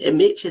it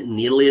makes it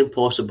nearly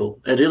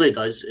impossible. It really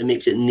does. It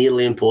makes it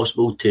nearly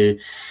impossible to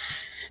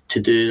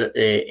do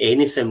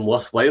anything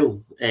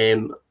worthwhile.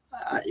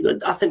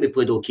 I think we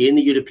played okay in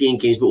the European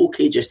games, but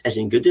okay just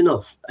isn't good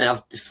enough.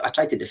 And I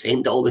tried to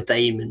defend it all the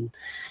time, and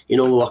we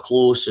were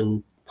close,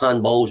 and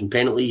handballs and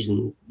penalties,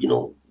 and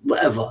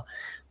whatever.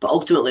 But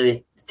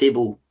ultimately, the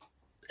table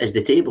is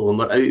the table, and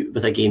we're out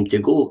with a game to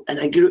go in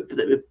a group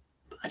that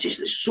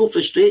it's so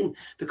frustrating,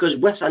 because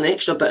with an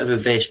extra bit of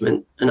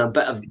investment and a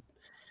bit of,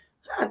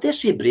 I dare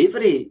say,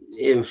 bravery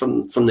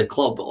from the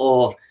club,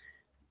 or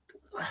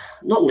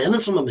not learning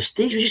from our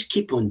mistakes, we just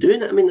keep on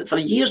doing it. I mean, for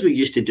years we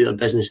used to do our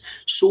business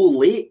so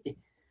late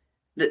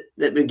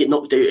that we get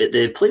knocked out at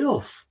the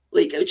playoff.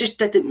 Like, it just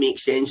didn't make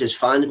sense as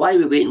fans. Why are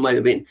we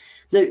waiting?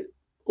 Now,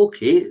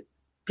 okay,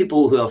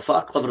 people who are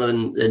far cleverer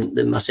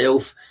than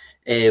myself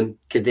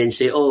could then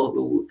say, oh,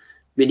 well,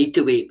 we need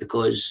to wait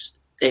because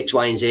X,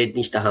 Y, and Z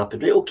needs to happen.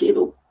 Right, okay,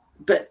 well,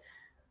 but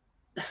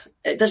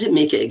it doesn't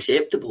make it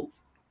acceptable.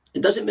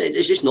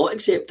 It's just not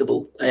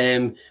acceptable.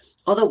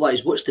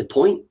 Otherwise, what's the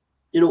point?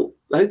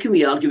 How can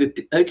we argue?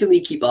 How can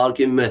we keep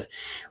arguing with,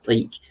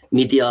 like,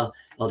 media,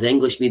 or the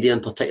English media in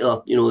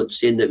particular,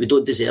 saying that we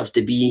don't deserve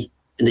to be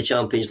in the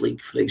Champions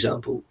League, for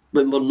example,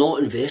 when we're not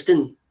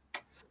investing?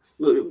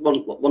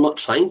 We're not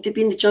trying to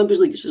be in the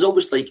Champions League. It's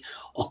almost like,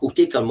 oh, we'll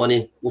take our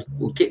money,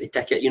 we'll take the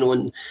ticket,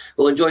 and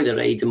we'll enjoy the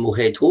ride and we'll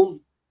head home.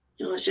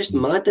 It's just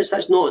madness.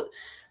 That's not,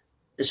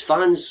 as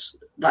fans,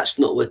 that's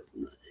not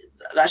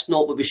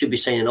what we should be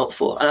signing up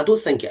for. And I don't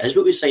think it is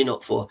what we sign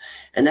up for.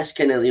 And that's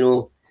kind of,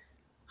 I'm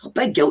a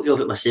bit guilty of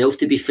it myself,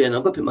 to be fair. And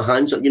I've got to put my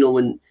hands up,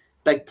 when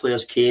big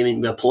players came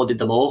and we applauded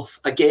them off.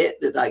 I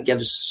get that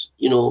gives,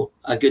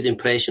 a good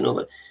impression of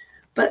it.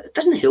 But it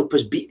doesn't help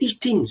us beat these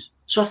teams.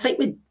 So I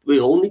think we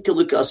all need to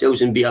look at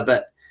ourselves and be a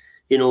bit,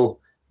 I don't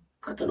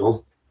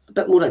know, a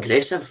bit more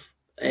aggressive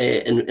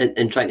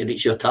in trying to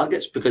reach your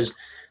targets, because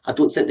I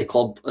don't think the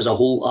club as a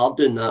whole are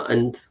doing that,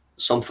 and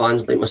some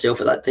fans like myself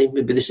at that time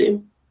would be the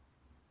same.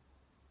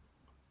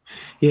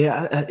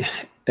 Yeah,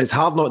 it's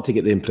hard not to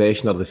get the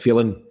impression or the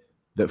feeling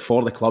that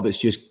for the club it's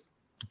just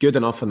good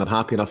enough and they're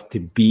happy enough to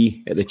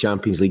be at the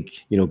Champions League,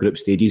 group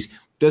stages.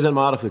 Doesn't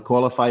matter if we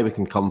qualify, we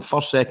can come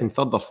first, second,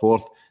 third or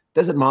fourth.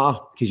 Doesn't matter,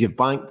 because you've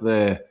banked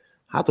the,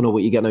 I don't know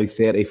what you get now,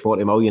 30,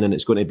 40 million, and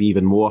it's going to be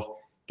even more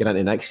getting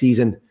into next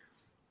season.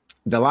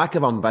 The lack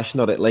of ambition,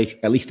 or at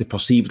least the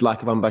perceived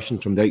lack of ambition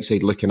from the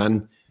outside looking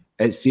in,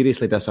 it's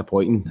seriously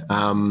disappointing.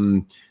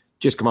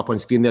 Just come up on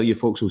screen there, you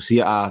folks will see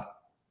it, a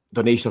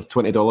donation of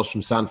 $20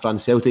 from San Fran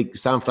Celtic.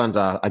 San Fran's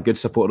a good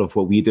supporter of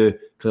what we do,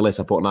 clearly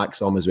supporting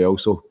Acsom as well,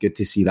 so good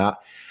to see that.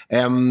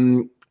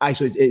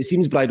 So it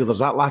seems, Bridle, there's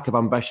that lack of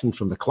ambition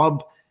from the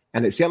club,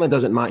 and it certainly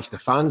doesn't match the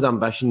fans'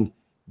 ambition,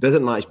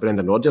 doesn't match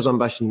Brendan Rodgers'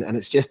 ambition, and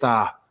it's just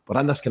we're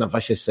in this kind of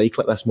vicious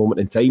cycle at this moment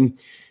in time.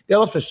 The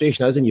other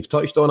frustration is, and you've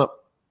touched on it,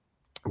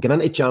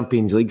 getting into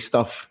Champions League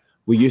stuff,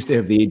 we used to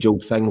have the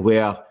age-old thing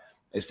where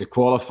it's the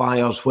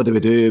qualifiers, what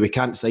do? We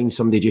can't sign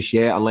somebody just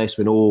yet unless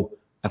we know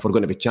if we're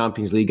going to be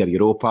Champions League or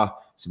Europa,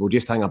 so we'll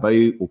just hang about,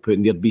 we'll put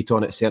Near Beat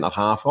on at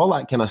centre-half, all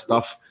that kind of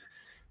stuff.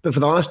 But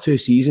for the last 2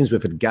 seasons,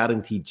 we've had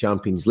guaranteed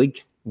Champions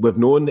League. We've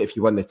known that if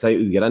you win the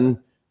title, you're in.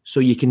 So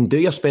you can do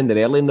your spending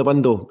early in the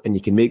window, and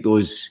you can make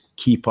those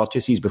key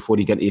purchases before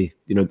you get to,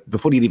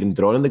 before you're even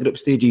drawn in the group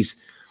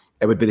stages.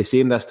 It would be the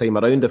same this time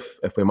around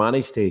if we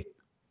manage to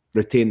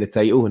retain the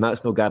title, and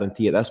that's no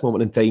guarantee at this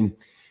moment in time.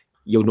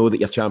 You'll know that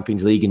you're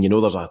Champions League, and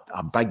there's a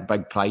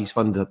big prize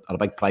fund or a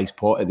big prize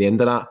pot at the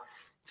end of that.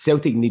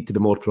 Celtic need to be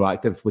more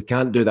proactive. We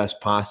can't do this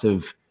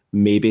passive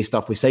maybe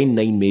stuff. We signed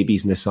 9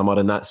 maybes in the summer,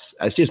 and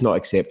it's just not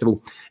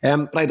acceptable.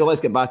 Bridle,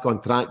 let's get back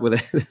on track with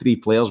the 3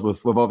 players. We've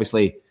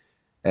obviously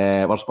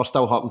we're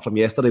still hurting from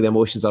yesterday. The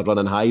emotions are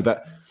running high,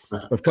 but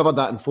we've covered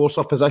that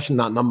enforcer position,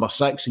 that number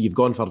 6. So you've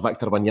gone for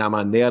Victor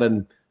Wanyama in there,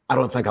 and I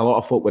don't think a lot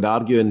of folk would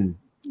argue, and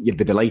you'd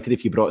be delighted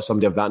if you brought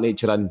somebody of that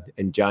nature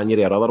in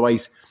January or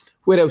otherwise.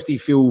 Where else do you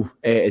feel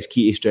is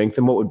key to strength,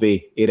 and what would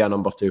be area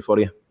number 2 for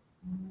you?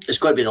 it's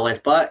got to be the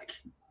left back.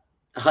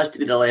 It has to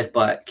be the left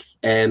back.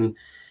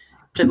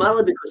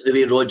 Primarily because of the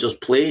way Rodgers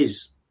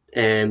plays.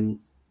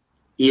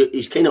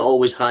 He's kind of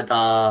always had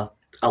a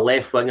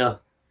left winger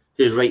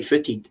who's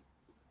right-footed.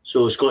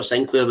 So Scott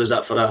Sinclair was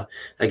that for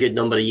a good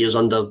number of years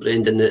under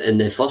Brendan in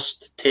the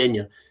first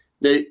tenure.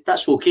 Now,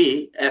 that's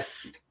okay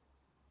if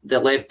the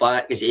left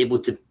back is able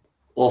to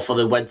offer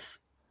the width,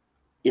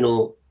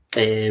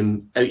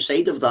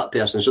 outside of that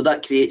person. So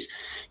that creates,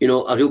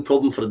 a real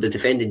problem for the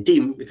defending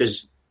team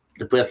because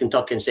the player can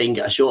tuck inside and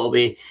get a shot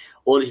away,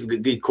 or if you've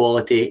got good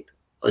quality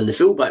on the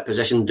full-back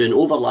position doing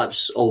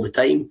overlaps all the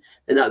time,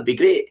 then that would be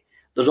great.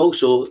 There's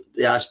also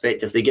the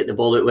aspect if they get the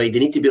ball out wide, they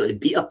need to be able to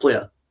beat a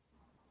player.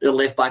 Their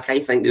left back, I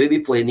think, the way we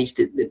play, they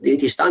need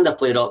to stand a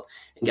player up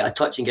and get a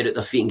touch and get out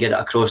their feet and get it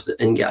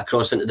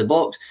across into the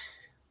box,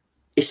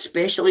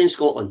 especially in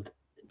Scotland,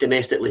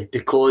 domestically,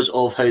 because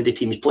of how the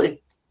teams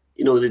play.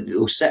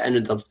 They'll sit in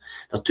with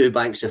their two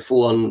banks of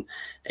four and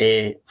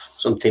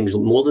sometimes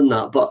more than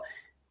that. But,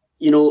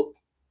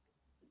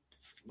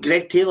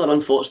 Greg Taylor,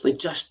 unfortunately,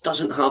 just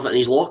doesn't have it in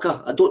his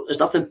locker. There's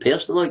nothing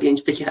personal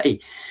against the guy.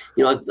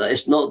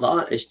 It's not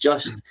that. It's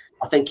just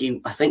I think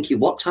he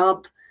works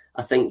hard.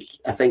 I think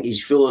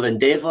he's full of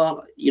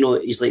endeavour.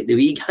 He's like the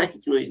wee guy.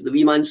 He's the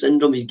wee man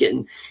syndrome. He's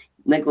getting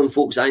niggling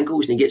folks'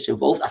 ankles and he gets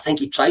involved. I think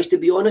he tries to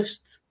be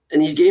honest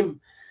in his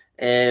game.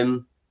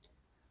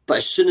 But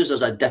as soon as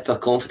there's a dip of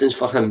confidence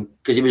for him,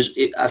 because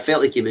I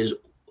felt like he was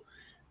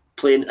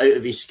playing out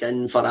of his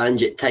skin for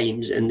Ange at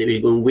times, and he was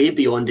going way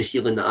beyond the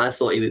ceiling that I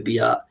thought he would be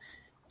at.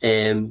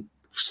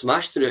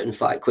 Smashed through it, in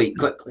fact, quite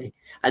quickly,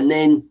 and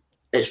then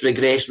it's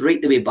regressed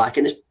right the way back,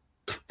 and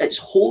it's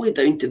wholly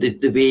down to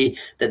the way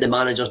that the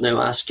manager's now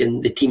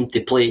asking the team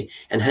to play,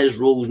 and his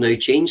role's now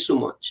changed so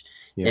much.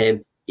 Yeah.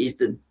 There's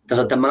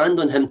a demand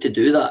on him to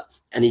do that,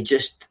 and he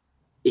just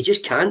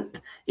can't.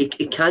 He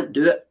can't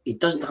do it. He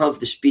doesn't have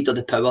the speed or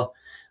the power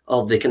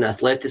or the kind of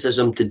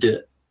athleticism to do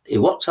it. He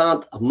works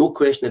hard. I've no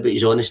question about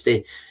his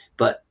honesty,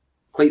 but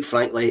quite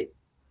frankly,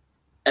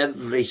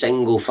 every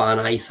single fan,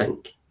 I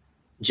think,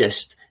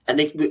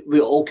 we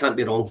all can't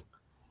be wrong.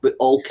 We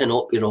all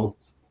cannot be wrong.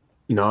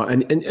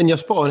 And you're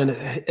spot on.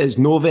 And it's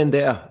no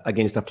vendetta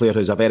against a player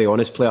who's a very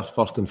honest player.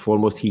 First and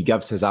foremost, he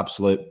gives his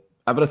absolute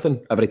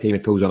everything every time he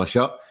pulls on a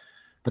shirt.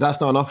 But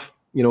that's not enough.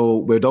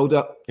 We'd all do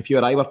it. If you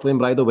or I were playing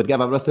Bridal, we'd give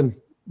everything.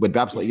 We'd be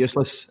absolutely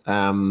useless,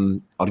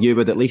 or you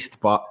would at least.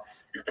 But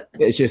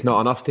it's just not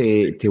enough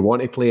to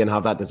want to play and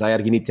have that desire.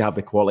 You need to have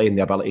the quality and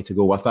the ability to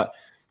go with it.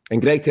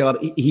 And Greg Taylor,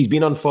 he's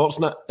been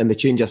unfortunate in the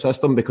change of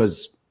system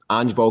because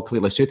Ange ball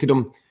clearly suited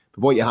him.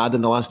 But what you had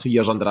in the last 2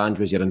 years under Ange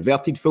was your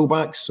inverted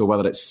fullbacks. So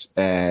whether it's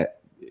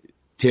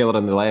Taylor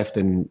on the left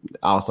and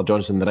Alistair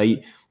Johnson on the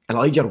right, and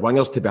allowed your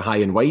wingers to be high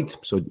and wide.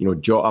 So,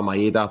 Jota,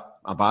 Maeda,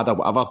 Abada,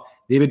 whatever,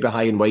 they would be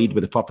high and wide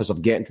with the purpose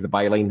of getting to the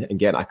byline and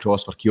getting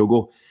across for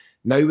Kyogo.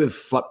 Now we've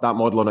flipped that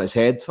model on its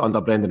head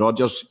under Brendan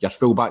Rodgers. Your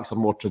fullbacks are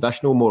more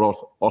traditional, more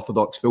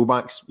orthodox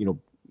fullbacks,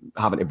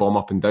 having to bomb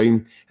up and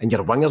down, and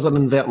your wingers are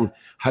inverting.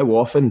 How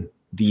often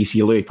do you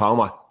see Louis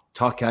Palmer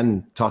tuck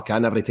in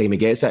every time he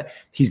gets it?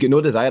 He's got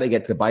no desire to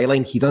get to the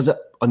byline. He does it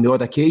on the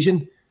odd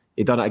occasion.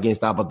 He done it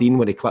against Aberdeen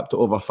when he clipped it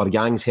over for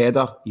Yang's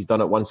header. He's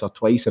done it once or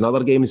twice in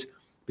other games.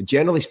 But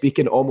generally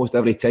speaking, almost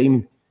every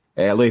time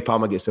Louis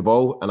Palmer gets the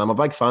ball, and I'm a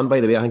big fan, by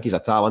the way, I think he's a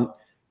talent,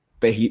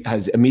 but he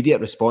has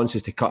immediate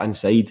responses to cut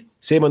inside.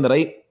 Same on the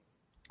right,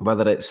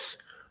 whether it's,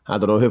 I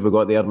don't know who we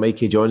got there,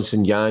 Mikey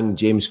Johnson, Yang,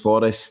 James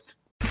Forrest.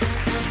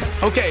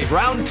 Okay,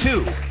 round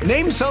two.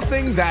 Name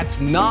something that's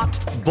not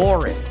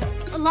boring.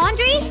 A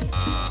laundry?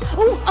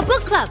 Ooh, a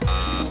book club.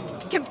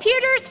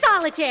 Computer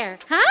solitaire,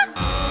 huh?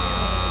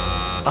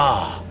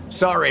 Ah,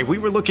 sorry, we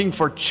were looking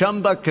for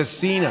Chumba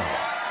Casino.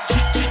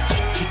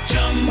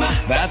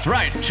 That's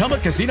right.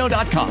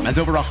 ChumbaCasino.com has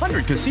over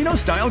 100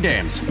 casino-style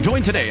games.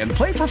 Join today and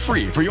play for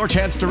free for your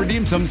chance to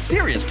redeem some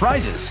serious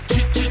prizes.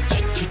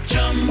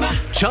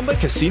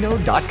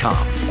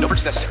 ChumbaCasino.com. No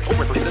purchase necessary. Void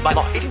where prohibited by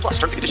law. 18+.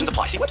 Terms and conditions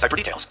apply. See website for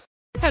details.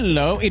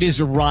 Hello, it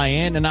is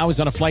Ryan, and I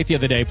was on a flight the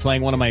other day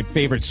playing one of my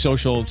favorite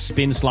social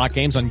spin slot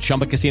games on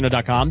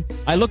ChumbaCasino.com.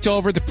 I looked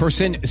over at the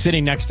person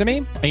sitting next to me,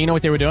 and you know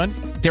what they were doing?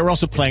 They were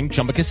also playing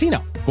Chumba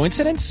Casino.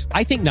 Coincidence?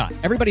 I think not.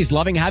 Everybody's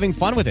loving having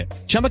fun with it.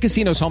 Chumba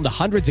Casino is home to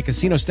hundreds of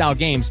casino-style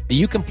games that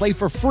you can play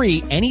for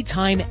free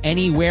anytime,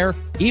 anywhere,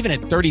 even at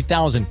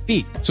 30,000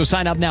 feet. So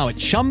sign up now at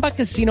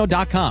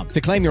ChumbaCasino.com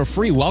to claim your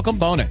free welcome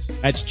bonus.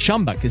 That's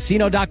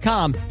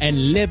ChumbaCasino.com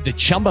and live the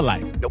Chumba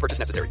life. No purchase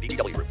necessary.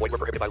 VGW. Void where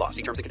prohibited by law.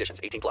 See terms and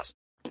conditions. 18+.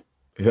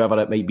 Whoever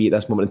it might be at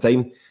this moment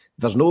in time,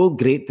 there's no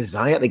great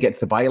desire to get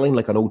to the byline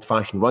like an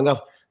old-fashioned winger.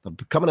 They're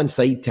coming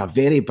inside to a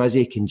very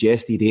busy,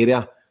 congested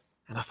area,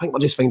 and I think we're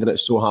just finding it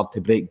so hard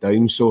to break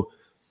down. So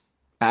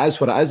it is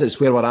what it is. It's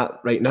where we're at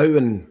right now,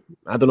 and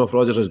I don't know if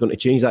Rodgers is going to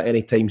change that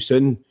anytime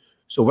soon.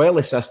 So while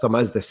the system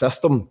is the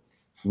system,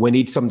 we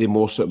need somebody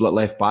more suitable at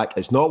left back.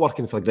 It's not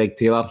working for Greg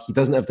Taylor. He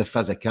doesn't have the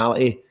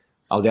physicality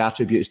or the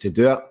attributes to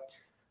do it.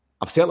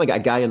 I've certainly got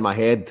a guy in my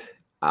head.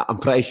 I'm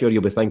pretty sure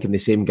you'll be thinking the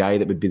same guy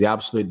that would be the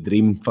absolute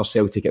dream for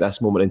Celtic at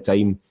this moment in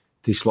time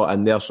to slot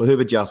in there. So who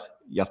would your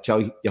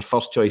your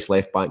first choice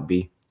left back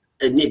be?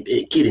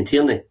 Kieran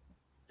Tierney.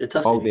 It'd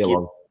have All to be day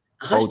Kieran. long.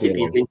 It has to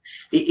be. I mean,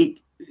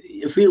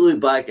 if we look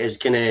back as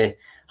kind of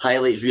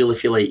highlights, really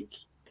feel like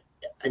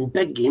in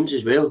big games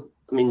as well.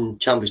 I mean,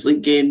 Champions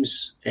League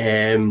games.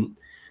 Not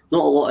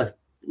a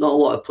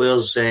lot of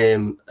players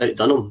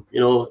outdone him. You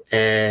know,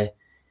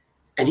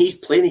 and he's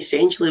playing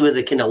essentially with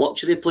the kind of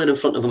luxury player in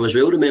front of him as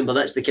well. Remember,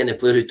 that's the kind of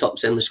player who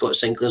tucks in the Scott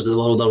Sinclairs of the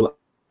world or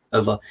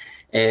whatever.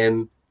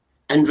 And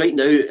right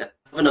now,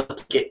 having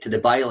to get to the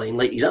byline,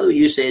 like exactly what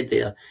you said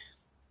there,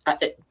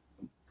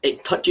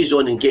 it touches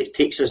on and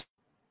takes us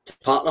to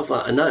part of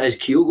that, and that is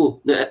Kyogo.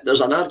 Now,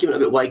 there's an argument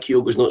about why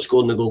Kyogo's not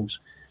scoring the goals.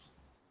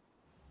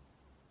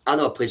 I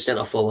know I played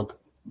centre forward,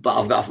 but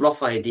I've got a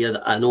rough idea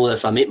that I know that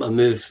if I make my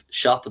move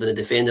sharper than a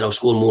defender, I'll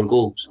score more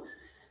goals.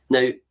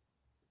 Now,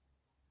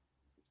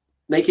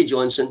 Mikey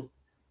Johnson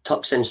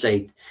tucks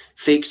inside,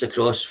 fakes the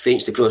cross,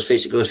 feints the cross,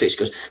 fakes the cross, fakes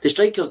the cross. The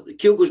striker,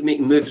 Kyogo's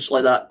making moves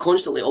like that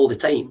constantly all the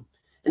time.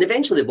 And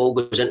eventually the ball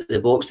goes into the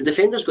box. The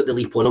defender's got the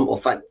leap on him. Or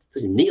in fact,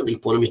 doesn't need a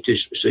leap on him.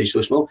 He's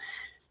so small.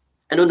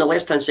 And on the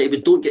left-hand side,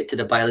 we don't get to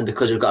the byline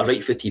because we've got a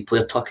right-footed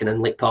player tucking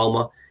in like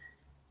Palmer.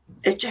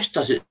 It just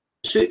doesn't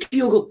suit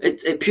Kyogo.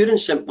 It pure and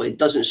simply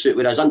doesn't suit.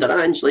 Whereas under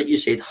Ange, like you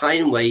said, high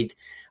and wide,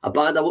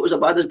 what was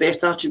Abada's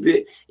best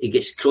attribute? He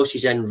gets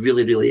crosses in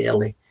really, really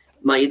early.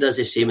 Maeda's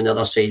the same on the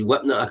other side,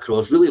 whipping it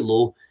across really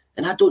low.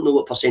 And I don't know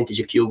what percentage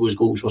of Kyogo's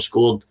goals were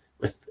scored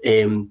with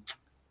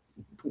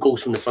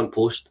goals from the front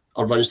post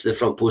or runs to the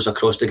front post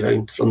across the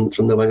ground from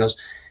the wingers.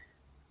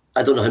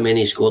 I don't know how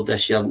many he scored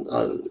this year.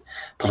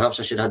 Perhaps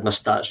I should have had my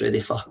stats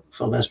ready for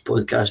this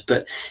podcast.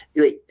 But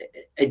like,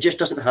 it just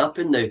doesn't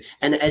happen now.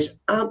 And it is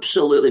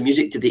absolutely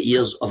music to the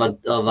ears of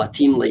a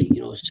team like,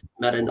 you know,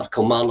 Mirren or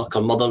Kilmarnock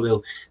or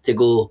Motherwell to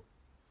go,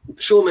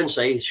 show him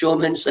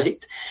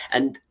inside.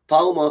 And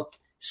Palmer,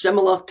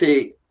 similar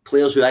to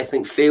players who I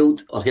think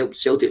failed or helped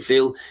Celtic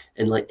fail,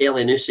 in like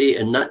Elyounoussi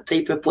and that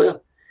type of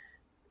player,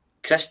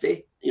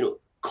 Christie, you know,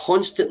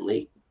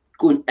 constantly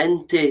going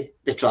into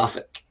the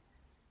traffic.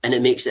 And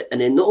it makes it,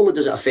 and then not only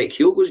does it affect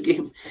Kyogo's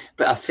game,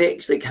 but it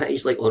affects the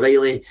guys like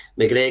O'Reilly,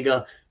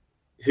 McGregor,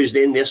 who's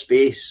then their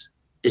space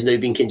is now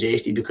being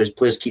congested because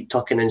players keep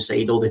tucking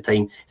inside all the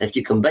time. And if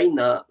you combine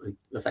that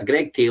with a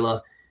Greg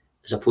Taylor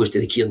as opposed to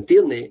the Kieran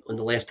Tierney on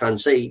the left-hand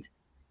side,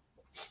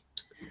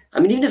 I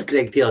mean, even if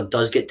Greg Taylor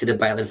does get to the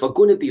byline, if we're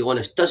going to be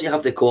honest, does he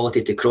have the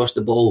quality to cross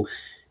the ball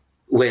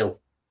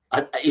well?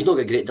 He's not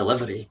got great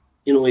delivery.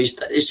 You know,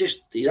 it's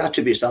just his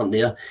attributes aren't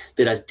there.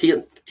 Whereas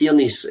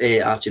Tierney's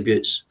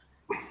attributes,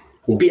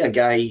 can beat a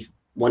guy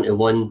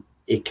 1-to-1.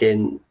 He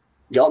can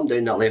get up and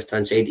down that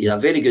left-hand side. He's a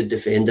very good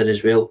defender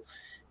as well.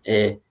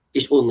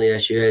 His only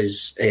issue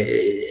is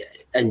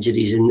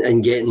injuries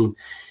and getting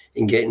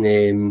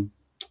him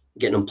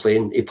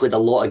playing. He played a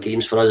lot of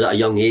games for us at a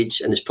young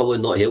age, and it's probably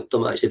not helped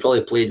him. Actually,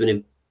 probably played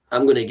when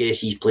I'm going to guess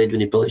he's played when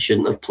he probably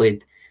shouldn't have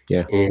played.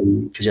 Yeah.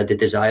 Because he had the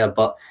desire.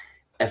 But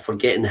if we're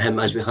getting him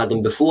as we had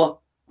him before,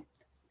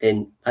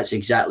 then that's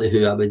exactly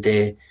who I would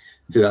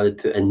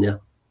put in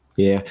there.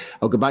 Yeah,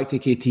 I'll go back to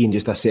KT in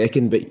just a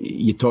second, but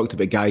you talked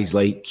about guys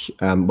like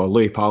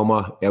Louis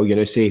Palmer,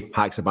 Elyounoussi,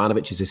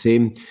 Haksabanovic is the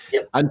same.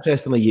 Yep.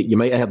 Interestingly, you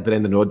might have heard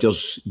Brendan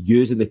Rodgers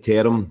using the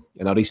term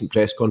in a recent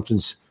press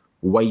conference,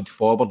 wide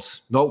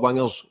forwards, not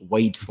wingers,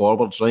 wide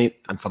forwards, right?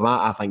 And for that,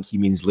 I think he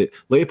means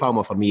Louis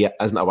Palmer for me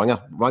isn't a winger.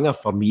 Winger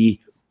for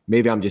me,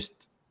 maybe I'm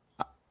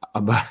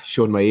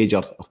showing my age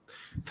or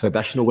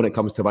traditional when it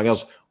comes to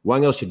wingers.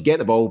 Wingers should get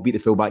the ball, beat the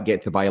fullback,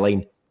 get to the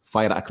byline,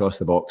 fire it across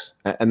the box.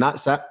 And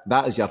that's it.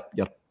 That is your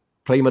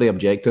primary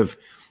objective.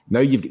 Now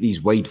you've got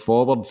these wide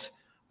forwards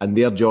and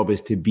their job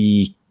is to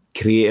be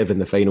creative in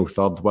the final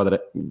third, whether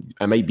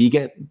it might be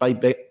by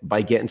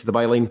getting to the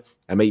byline,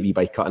 it might be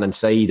by cutting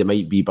inside, it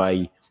might be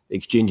by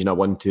exchanging a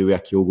 1-2 with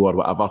a Kyogo or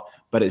whatever,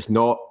 but it's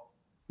not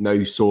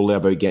now solely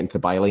about getting to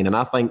the byline. And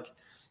I think,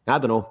 I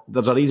don't know,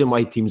 there's a reason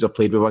why teams have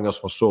played with wingers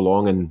for so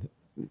long, and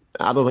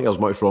I don't think there's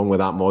much wrong with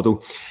that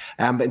model.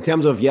 But in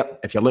terms of,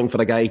 if you're looking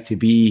for a guy to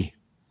be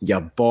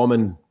your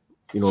bombing,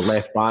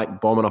 left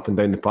back, bombing up and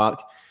down the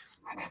park,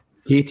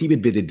 KT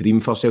would be the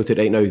dream for Celtic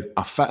right now.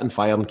 A fit and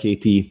firing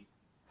KT,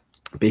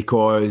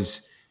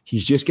 because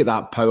he's just got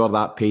that power,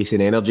 that pace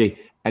and energy,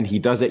 and he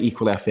does it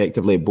equally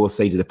effectively at both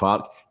sides of the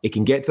park. He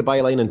can get to the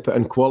byline and put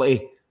in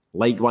quality.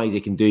 Likewise,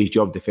 he can do his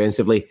job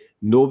defensively.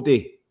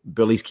 Nobody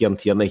bullies Kieran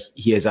Tierney.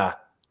 He is a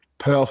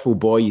powerful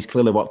boy. He's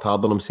clearly worked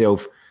hard on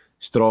himself.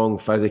 Strong,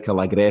 physical,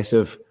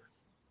 aggressive.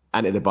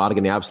 And at the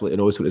bargain, he absolutely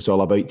knows what it's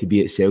all about to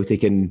be at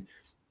Celtic, and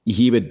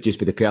he would just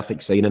be the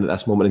perfect signing at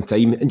this moment in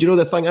time. And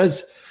the thing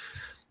is,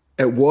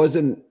 it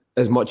wasn't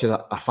as much as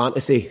a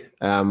fantasy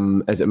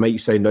as it might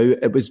sound now.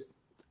 It was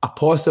a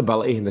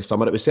possibility in the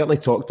summer. It was certainly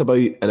talked about,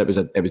 and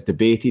it was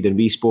debated, and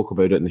we spoke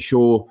about it in the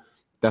show.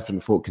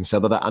 Different folk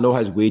considered it. I know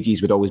his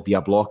wages would always be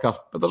a blocker,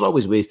 but there's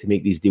always ways to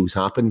make these deals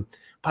happen.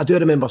 But I do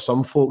remember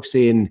some folks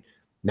saying,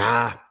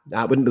 nah,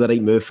 that wouldn't be the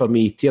right move for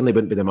me. Tierney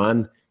wouldn't be the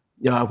man.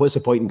 What's the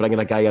point in bringing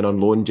a guy in on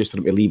loan just for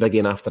him to leave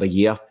again after a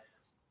year?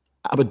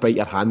 I would bite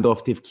your hand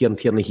off to have Kieran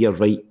Tierney here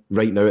right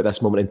now at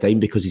this moment in time,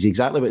 because he's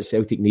exactly what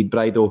Celtic need,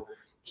 Brido.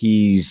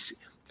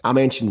 I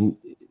mentioned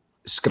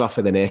scruff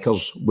of the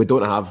neckers. We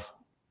don't have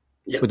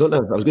many.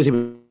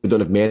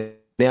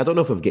 I don't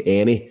know if we've got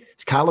any.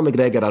 Is Callum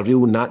McGregor a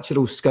real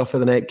natural scruff of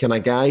the neck kind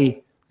of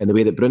guy in the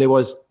way that Bruni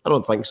was? I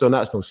don't think so, and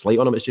that's no slight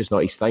on him. It's just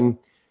not his thing.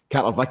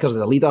 Carter Vickers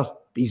is a leader, but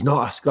he's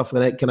not a scruff of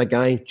the neck kind of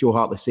guy. Joe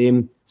Hart the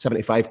same,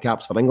 75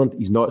 caps for England.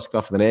 He's not a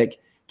scruff of the neck.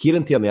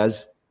 Kieran Tierney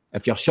is.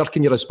 If you're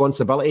shirking your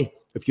responsibility,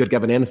 if you're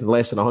giving anything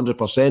less than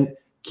 100%,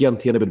 Kieran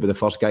Tierney would be the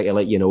first guy to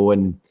let you know.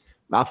 And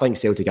I think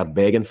Celtic are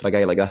begging for a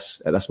guy like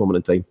this at this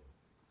moment in time.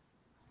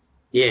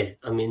 Yeah,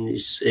 I mean,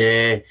 it's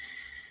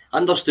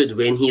understood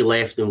when he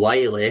left and why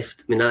he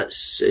left. I mean,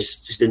 it's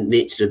just the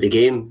nature of the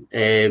game.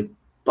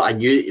 But I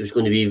knew it was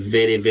going to be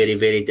very, very,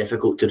 very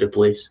difficult to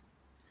replace.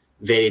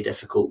 Very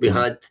difficult. We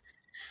had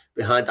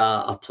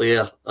a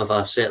player of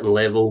a certain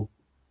level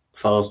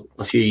for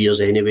a few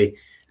years anyway,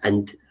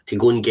 and to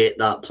go and get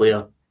that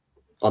player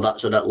or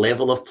that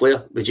level of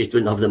player, we just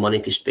didn't have the money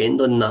to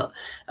spend on that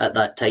at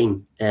that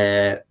time.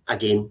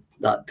 Again,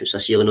 that puts a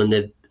ceiling on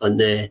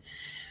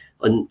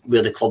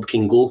where the club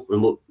can go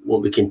and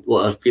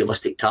what our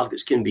realistic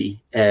targets can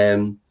be.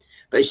 But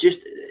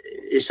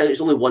it's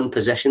only one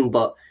position,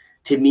 but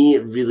to me,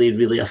 it really,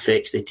 really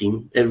affects the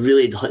team. It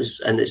really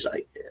does, and it's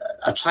like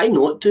I try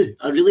not to.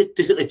 I really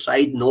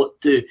tried not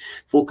to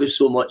focus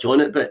so much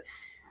on it. But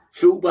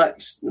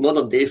fullbacks, the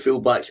modern day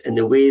fullbacks, and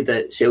the way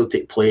that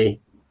Celtic play,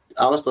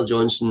 Alistair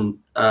Johnson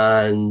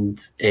and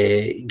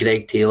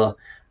Greg Taylor.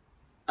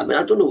 I mean,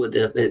 I don't know what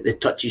the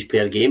touches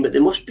per game, but they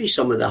must be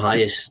some of the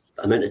highest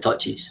amount of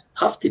touches.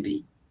 Have to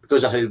be,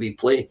 because of how we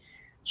play.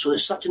 So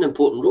it's such an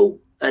important role.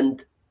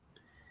 And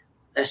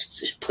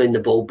it's just playing the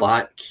ball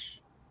back.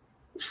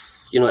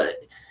 You know,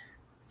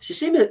 it's the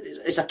same,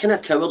 it's a kind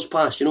of coward's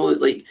pass, you know,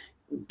 like,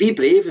 be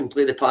brave and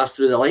play the pass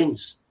through the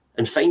lines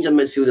and find your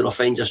midfielder or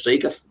find your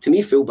striker. To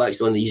me, fullback's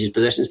one of the easiest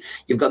positions.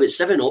 You've got about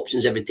 7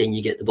 options every time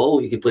you get the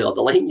ball. You can play up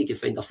the line, you can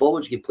find a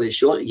forward, you can play it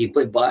short, you can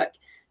play back,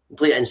 you can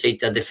play it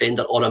inside to a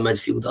defender or a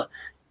midfielder.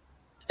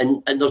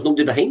 And there's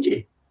nobody behind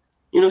you.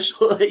 You know,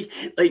 so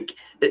like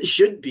it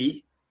should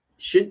be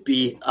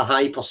a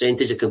high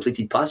percentage of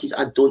completed passes.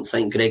 I don't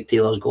think Greg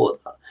Taylor's got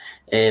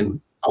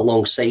that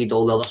alongside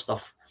all the other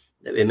stuff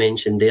that we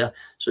mentioned there.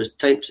 So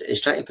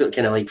it's trying to put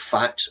kind of like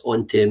facts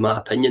onto my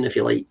opinion, if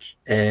you like,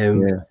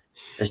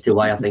 as to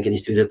why I think it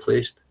needs to be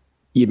replaced.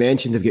 You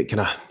mentioned they've got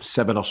kind of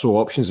 7 or so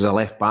options as a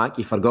left back.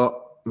 You forgot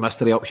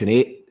mystery option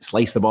 8,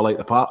 slice the ball out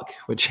the park,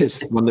 which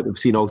is one that we've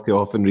seen all too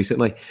often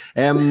recently.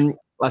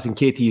 Listen,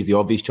 KT is the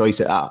obvious choice.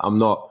 I'm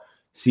not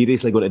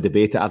seriously going to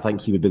debate it. I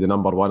think he would be the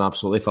number one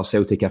absolutely for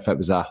Celtic if it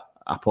was a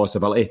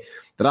possibility.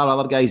 There are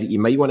other guys that you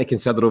might want to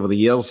consider over the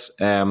years.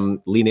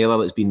 Lee Naylor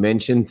that's been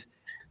mentioned,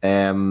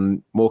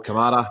 Mo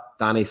Kamara,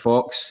 Danny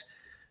Fox,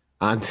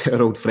 and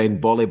our old friend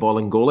Bolly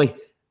Bolingoli,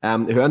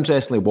 who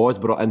interestingly was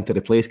brought in to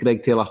replace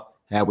Greg Taylor,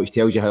 which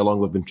tells you how long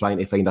we've been trying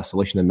to find a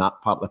solution in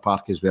that part of the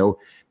park as well.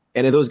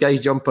 Any of those guys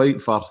jump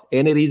out for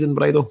any reason,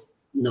 Bridle?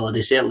 No,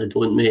 they certainly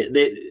don't, mate.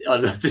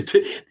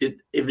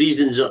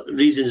 Reasons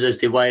as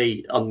to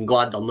why I'm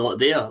glad they're not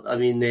there. I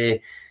mean, the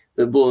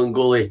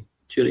Bolingoli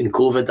during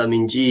COVID, I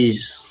mean,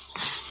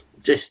 geez,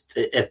 just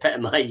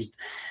epitomised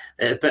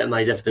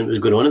everything that was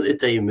going on at the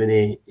time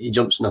when he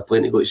jumps on a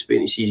plane to go to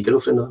Spain to see his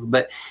girlfriend.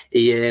 But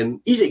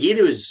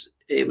Izagiri was,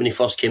 when he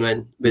first came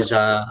in, was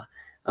a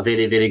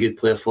very, very good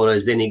player for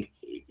us. Then he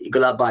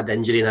got that bad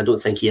injury and I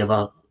don't think he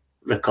ever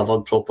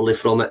recovered properly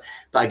from it.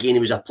 But again, he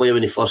was a player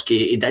when he first came.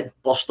 He did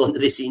burst onto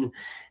the scene.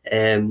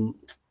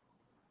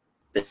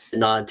 But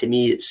nah, to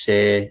me, it's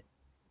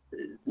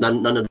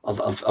none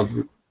of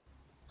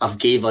I've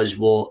gave us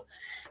what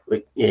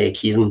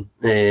Kieran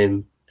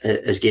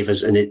has gave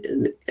us, and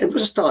it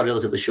was still a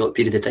relatively short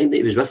period of time that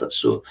he was with us.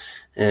 So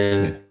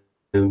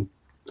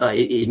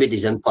he's made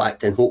his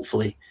impact, and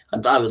hopefully, I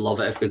would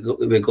love it if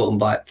we got him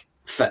back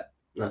fit.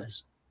 That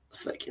is a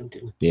fit Kieran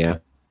Tierney. Yeah.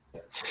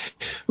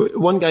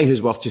 One guy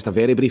who's worth just a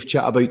very brief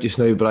chat about just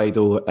now,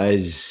 Bridle,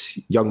 is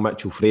young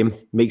Mitchell Frame.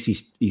 Makes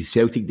his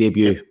Celtic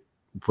debut,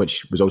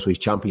 which was also his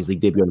Champions League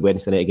debut on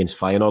Wednesday night against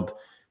Feyenoord.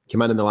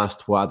 Came in the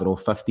last,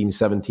 15,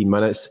 17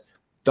 minutes.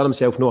 Done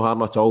himself no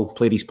harm at all.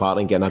 Played his part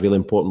in getting a really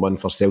important one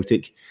for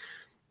Celtic.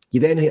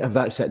 You then have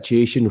that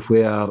situation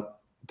where,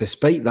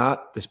 despite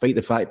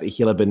the fact that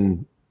he'll have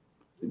been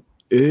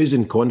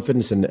oozing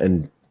confidence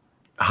and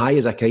high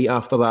as a kite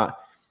after that,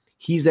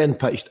 he's then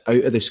pitched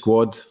out of the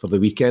squad for the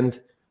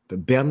weekend,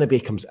 but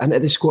Bernabe comes into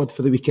the squad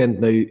for the weekend.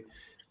 Now,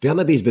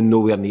 Bernabe's been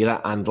nowhere near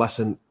it, and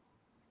listen,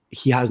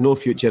 he has no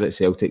future at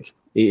Celtic.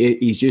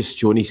 He's just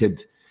shown, he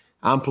said,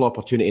 ample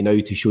opportunity now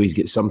to show he's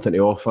got something to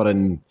offer,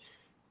 and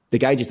the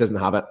guy just doesn't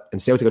have it,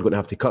 and Celtic are going to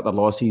have to cut their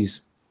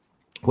losses.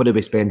 What do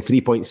we spend?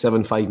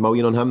 3.75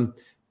 million on him?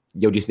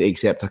 You'll just need to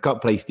accept a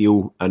cut price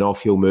deal, and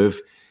off he'll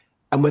move.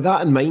 And with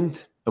that in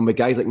mind, and with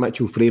guys like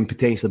Mitchell Frame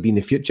potentially being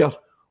the future,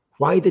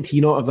 why did he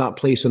not have that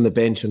place on the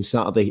bench on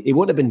Saturday? He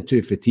wouldn't have been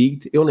too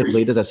fatigued. He only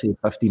played, as I say,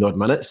 15 odd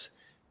minutes.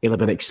 He'll have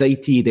been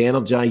excited,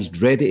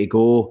 energised, ready to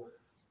go.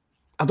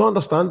 I don't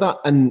understand that.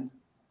 And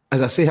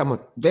as I say, I'm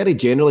very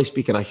generally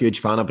speaking a huge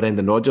fan of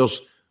Brendan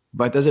Rodgers.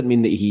 but it doesn't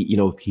mean that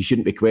he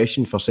shouldn't be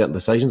questioned for certain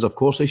decisions. Of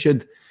course he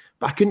should.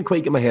 But I couldn't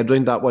quite get my head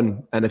around that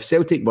one. And if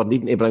Celtic were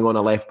needing to bring on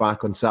a left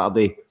back on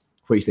Saturday,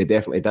 which they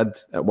definitely did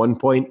at one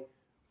point,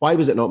 why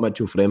was it not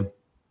Mitchell for him?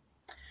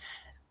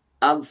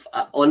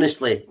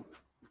 Honestly,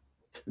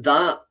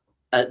 that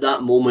at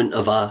that moment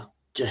of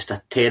just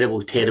a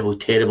terrible, terrible,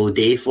 terrible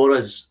day for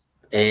us,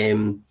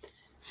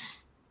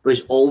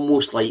 was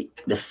almost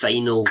like the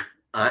final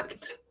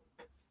act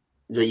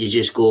that you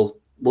just go,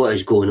 what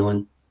is going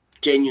on?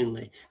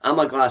 Genuinely. I'm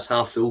a glass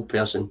half full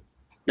person.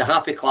 The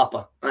happy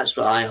clapper. That's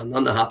what I am.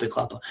 I'm the happy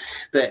clapper.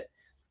 But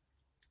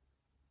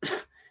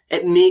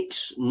it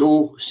makes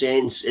no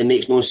sense. It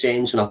makes no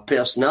sense on a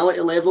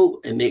personality level.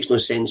 It makes no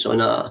sense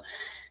on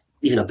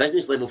even a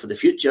business level for the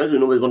future.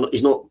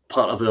 He's not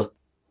part of our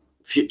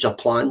future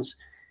plans.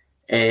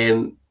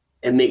 It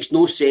makes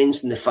no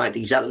sense in the fact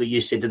exactly what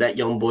you said to that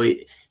young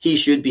boy. He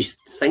should be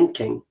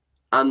thinking,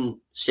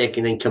 I'm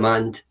second in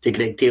command to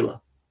Greg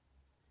Taylor.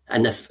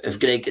 And if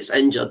Greg gets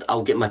injured,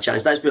 I'll get my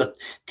chance. That's where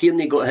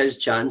Tierney got his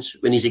chance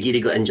when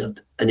Izagiri got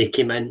injured. And he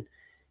came in,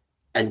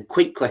 and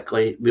quite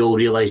quickly we all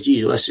realised,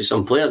 geez, this is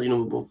some player,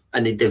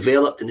 and they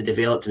developed and they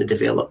developed and they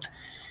developed.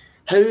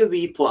 How are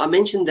we... I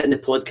mentioned it in the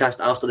podcast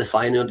after the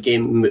Feyenoord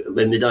game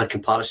when we did a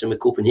comparison with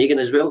Copenhagen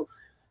as well.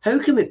 How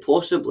can we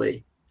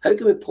possibly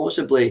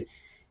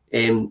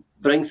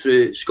bring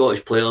through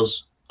Scottish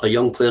players or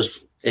young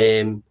players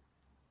if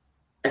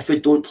we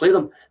don't play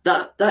them?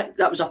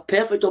 That was a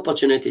perfect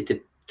opportunity to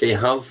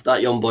have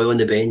that young boy on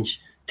the bench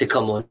to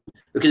come on.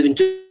 We could have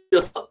been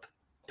 2 up,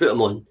 put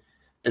him on.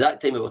 At that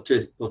time we were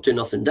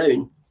 2-0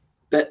 down,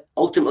 but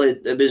ultimately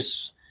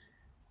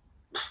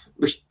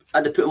we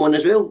had to put him on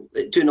as well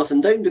at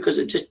 2-0 down because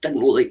it just didn't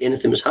look like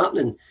anything was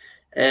happening.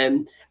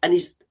 And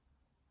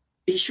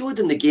he showed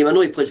in the game. I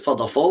know he played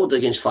further forward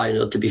against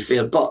Feyenoord, to be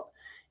fair, but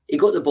he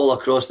got the ball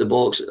across the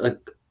box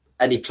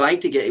and he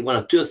tried to get one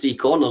or 2 or 3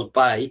 corners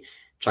by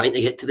trying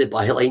to get to the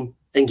byline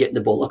and getting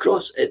the ball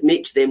across. It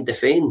makes them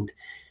defend.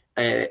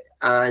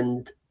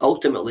 And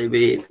ultimately,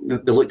 we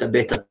looked a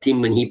better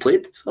team when he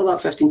played for that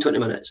 15-20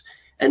 minutes.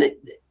 And it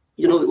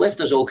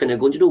left us all kind of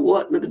going, you know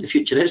what, maybe the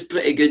future is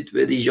pretty good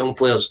with these young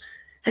players.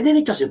 And then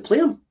he doesn't play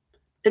them.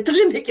 It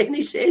doesn't make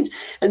any sense.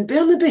 And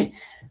Bernabe,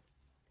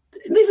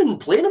 not even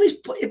playing him,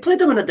 he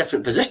played him in a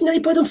different position. He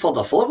played him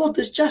further forward.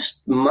 It's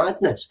just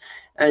madness.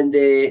 And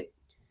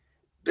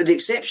but the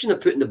exception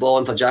of putting the ball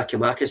in for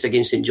Giakoumakis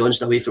against St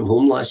Johnstone away from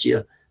home last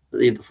year,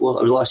 the year before,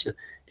 it was last year,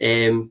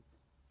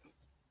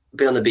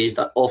 Bernabe's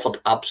that offered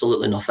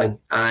absolutely nothing,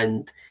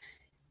 and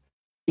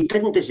he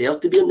didn't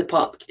deserve to be in the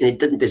park, and he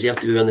didn't deserve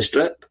to be on the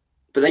strip,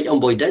 but that young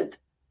boy did,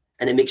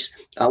 and it makes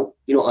I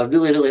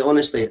really, really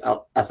honestly,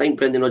 I think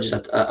Brendan Rodgers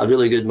is a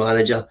really good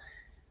manager,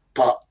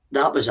 but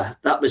that was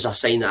a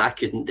sign that I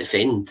couldn't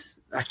defend.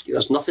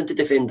 There's nothing to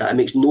defend that. It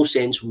makes no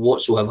sense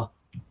whatsoever.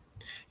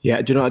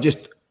 Yeah, do you know,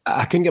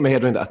 I couldn't get my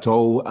head around it at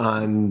all,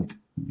 and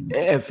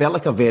it felt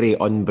like a very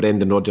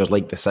un-Brendan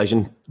Rodgers-like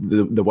decision,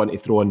 the one to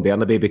throw on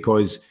Bernabe,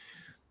 because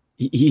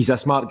he's a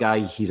smart guy,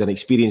 he's an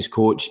experienced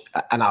coach,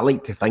 and I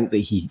like to think that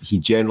he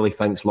generally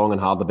thinks long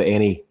and hard about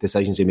any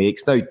decisions he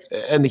makes. Now,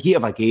 in the heat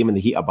of a game, in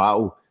the heat of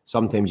battle,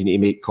 sometimes you need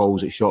to make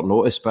calls at short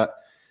notice, but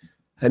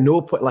at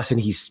no point, listen,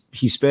 he's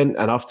spent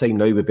enough time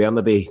now with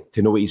Bernabe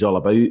to know what he's all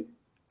about,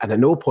 and at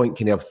no point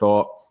can he have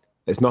thought,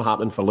 it's not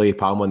happening for Louis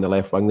Palma on the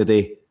left wing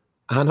today.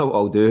 I know what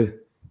I'll do.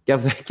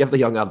 Give the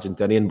young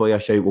Argentinian boy a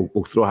shout.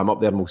 We'll throw him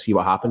up there and we'll see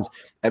what happens.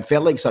 It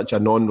felt like such a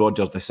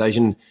non-Rodgers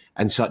decision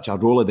and such a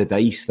roll of the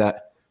dice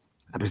that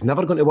it was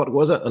never going to work,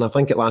 was it? And I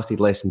think it lasted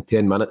less than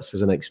 10 minutes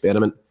as an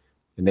experiment.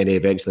 And then he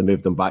eventually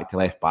moved him back to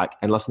left back.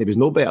 And listen, he was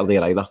no better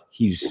there either.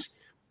 He's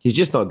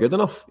just not good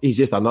enough. He's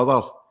just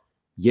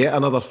yet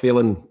another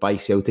failing by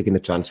Celtic in the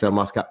transfer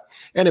market.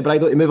 Anyway,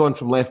 to move on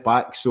from left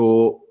back.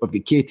 So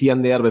we've got KT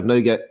in there. We've now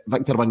got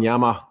Victor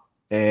Wanyama,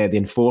 the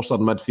enforcer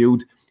in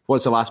midfield.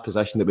 What's the last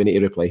position that we need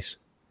to replace?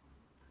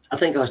 I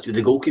think it has to be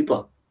the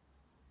goalkeeper.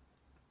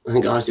 I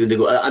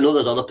know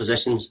there's other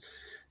positions,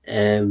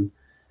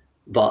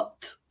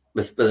 but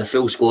with a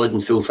full squad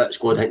and full fit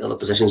squad, I think the other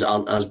positions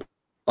aren't as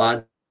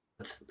bad.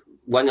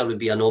 Winger would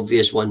be an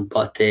obvious one,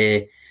 but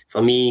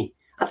for me,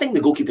 I think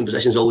the goalkeeping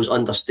position is always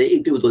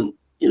understated. People don't,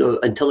 you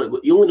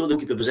only know the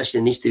goalkeeper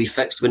position needs to be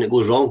fixed when it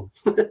goes wrong.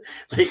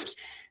 You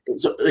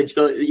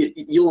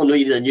only know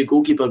you need a new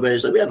goalkeeper, but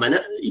it's like, wait a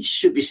minute, you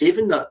should be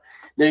saving that.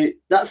 Now,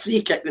 that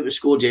free kick that was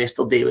scored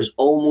yesterday was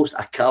almost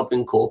a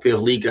carbon copy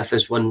of Lee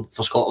Griffiths' one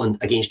for Scotland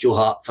against Joe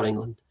Hart for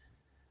England.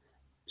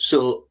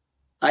 So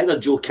either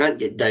Joe can't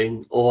get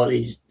down or it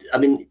was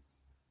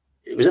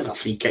never a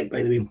free kick,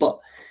 by the way, but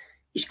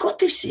he's got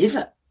to save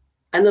it.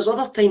 And there's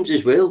other times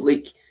as well,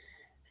 like,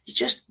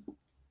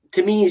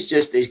 to me, it's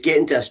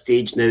getting to a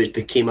stage now, it's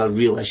became a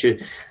real issue.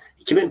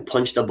 He came in and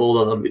punched a ball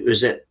the other week,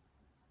 was it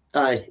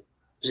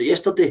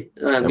yesterday?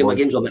 I'm getting my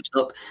games all mixed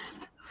up.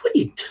 What do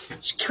you do?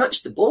 Just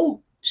catch the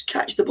ball.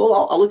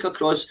 I'll look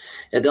across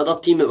at the other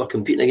team that we're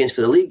competing against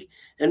for the league,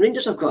 and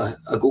Rangers have got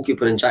a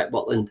goalkeeper in Jack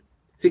Butland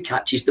who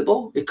catches the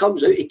ball. He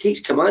comes out, he takes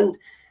command,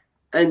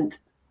 and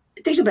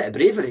it takes a bit of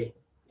bravery,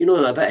 and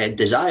a bit of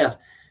desire.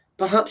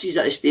 perhaps he's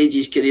at a stage of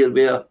his career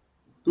where, I'm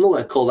not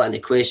going to call that into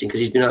question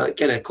because he's been a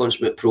kind of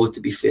consummate pro, to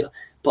be fair.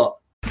 But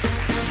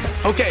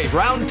Okay,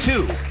 round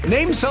 2.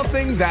 Name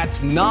something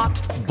that's not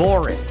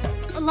boring.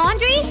 A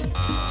laundry?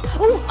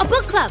 Ooh, a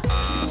book club.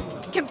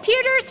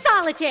 Computer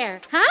solitaire,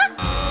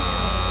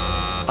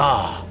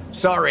 huh?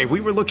 Sorry,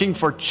 we were looking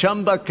for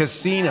Chumba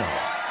Casino.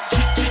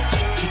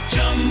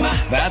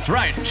 That's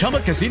right.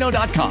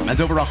 ChumbaCasino.com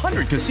has over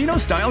 100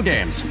 casino-style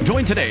games.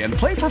 Join today and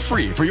play for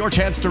free for your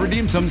chance to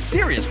redeem some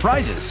serious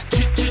prizes.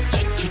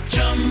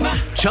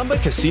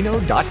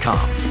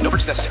 ChumbaCasino.com. No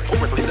purchase necessary.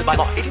 Void where prohibited by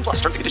law. 18+.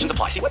 Terms and conditions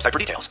apply. See website for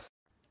details.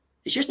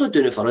 It's just not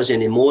doing it for us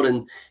anymore.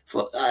 And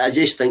I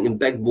just think in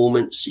big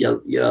moments, he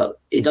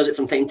does it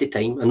from time to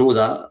time. I know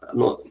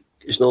that.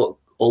 It's not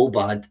all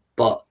bad,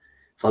 but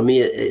for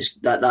me,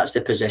 that's the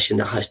position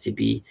that has to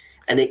be,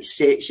 and it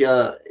sets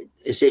your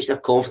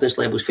confidence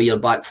levels for your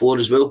back four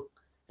as well.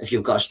 If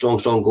you've got a strong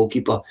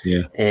goalkeeper,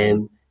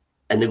 and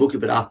the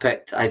goalkeeper I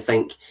picked, I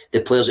think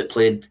the players that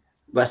played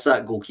with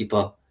that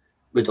goalkeeper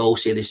would all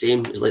say the same.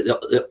 It's like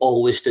they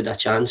always stood a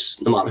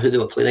chance, no matter who they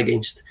were playing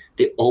against.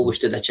 They always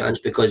stood a chance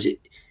because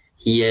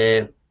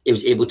he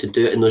was able to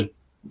do it in those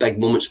big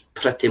moments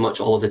pretty much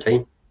all of the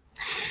time.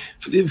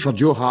 For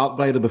Joe Hart,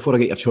 Bridie, before I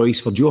get your choice,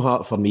 for Joe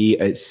Hart, for me,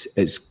 it's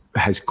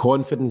his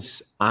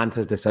confidence and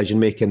his decision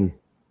making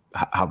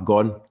have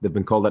gone. They've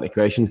been called into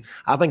question.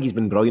 I think he's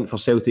been brilliant for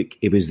Celtic.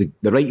 He was the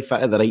right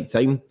fit at the right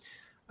time,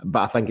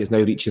 but I think it's now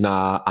reaching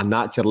a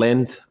natural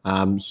end.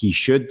 He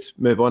should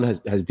move on.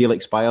 His deal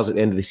expires at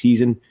the end of the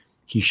season.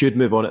 He should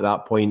move on at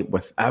that point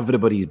with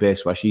everybody's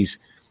best wishes.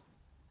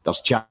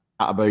 There's chat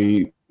about,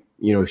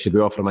 should we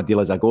offer him a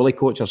deal as a goalie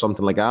coach or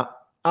something like that?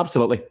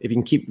 Absolutely. If you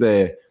can keep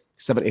the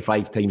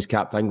 75 times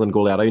capped England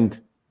goalie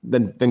around,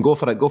 then go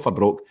for it, go for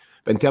broke.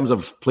 But in terms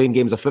of playing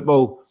games of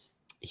football,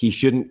 he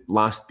shouldn't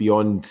last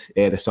beyond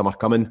the summer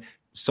coming.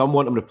 Some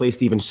want him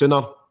replaced even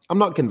sooner. I'm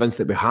not convinced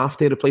that we have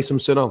to replace him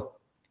sooner.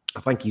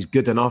 I think he's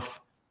good enough,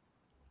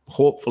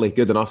 hopefully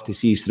good enough to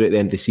see us through at the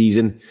end of the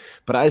season.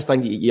 But I just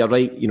think you're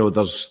right.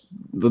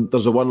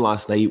 There's a one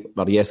last night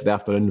or yesterday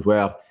afternoon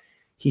where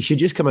he should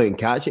just come out and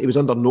catch it. He was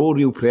under no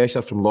real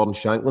pressure from Lawrence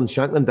Shankland.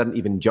 Shankland didn't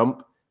even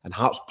jump, and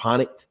Hearts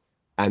panicked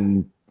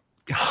and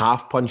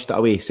half punched it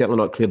away, certainly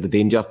not cleared the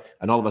danger,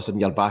 and all of a sudden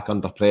you're back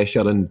under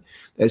pressure, and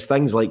it's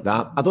things like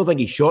that. I don't think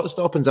his shot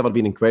stopping's ever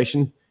been in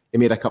question. He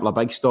made a couple of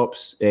big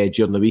stops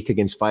during the week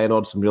against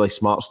Feyenoord, some really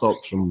smart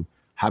stops from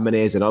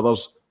Jimenez and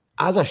others.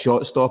 As a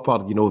shot stopper,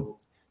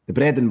 the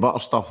bread and butter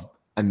stuff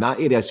in that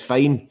area is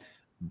fine,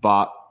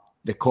 but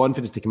the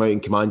confidence to come out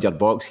and command your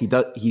box,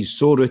 he's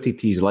so rooted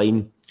to his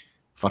line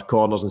for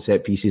corners and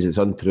set pieces, it's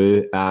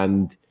untrue,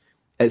 and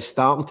it's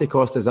starting to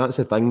cost us. That's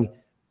the thing.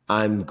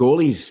 And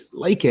goalies,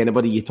 like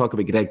anybody, you talk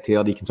about Greg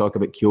Taylor, you can talk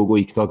about Kyogo,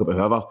 you can talk about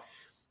whoever.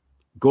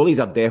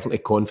 Goalies are definitely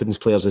confidence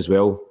players as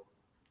well.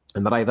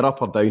 And they're either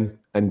up or down.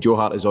 And Joe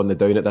Hart is on the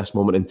down at this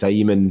moment in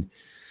time. And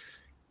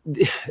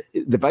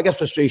the bigger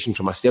frustration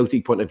from a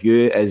Celtic point of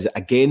view is,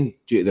 again,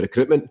 due to the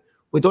recruitment,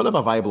 we don't have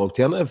a viable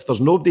alternative. There's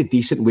nobody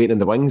decent waiting in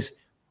the wings.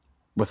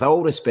 With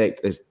all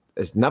respect,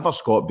 it's never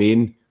Scott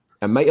Bain.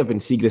 It might have been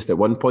Siegrist at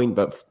one point,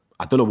 but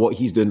I don't know what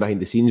he's doing behind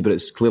the scenes, but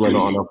it's clearly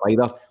not enough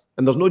either.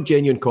 And there's no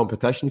genuine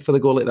competition for the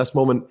goal at this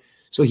moment.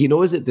 So he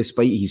knows that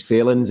despite his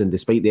failings and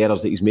despite the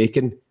errors that he's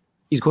making,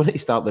 he's going to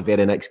start the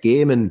very next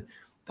game. And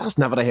that's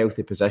never a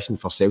healthy position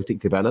for Celtic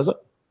to be in, is it?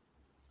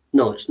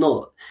 No, it's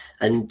not.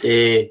 And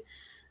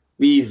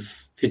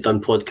we've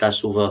done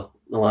podcasts over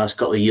the last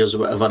couple of years or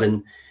whatever,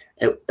 and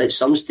at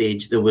some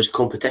stage there was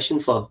competition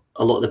for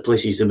a lot of the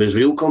places. There was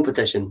real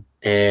competition.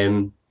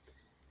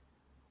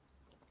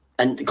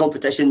 And the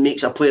competition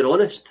makes a player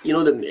honest.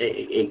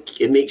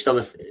 It makes them,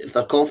 if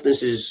their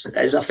confidence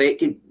is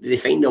affected, they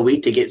find a way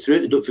to get through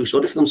it. They don't feel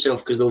sorry for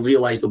themselves because they'll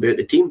realise they'll be out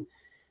the team.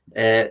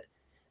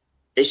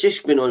 It's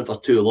just been on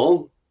for too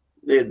long,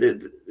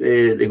 the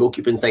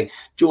goalkeeping thing.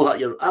 Joe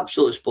Hart, you're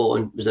absolutely spot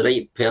on, was the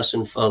right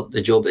person for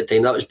the job at the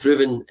time. That was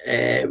proven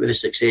with the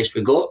success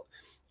we got.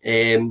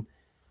 The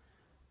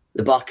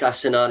Barkas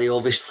scenario,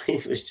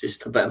 obviously, was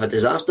just a bit of a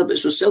disaster. But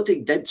so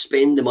Celtic did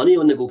spend the money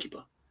on the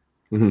goalkeeper.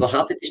 Mm-hmm. We're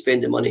happy to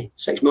spend the money,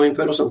 £6 million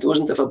or something,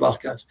 wasn't it, for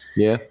Barkas?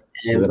 Yeah,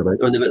 about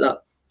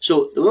that.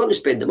 So they want to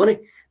spend the money,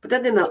 but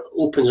then that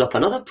opens up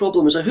another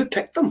problem: is like, who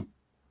picked them?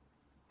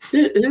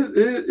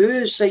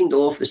 Who signed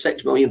off the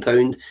 £6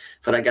 million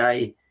for a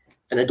guy?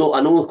 And I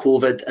know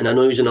COVID, and I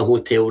know he's in a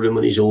hotel room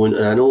on his own,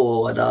 and I know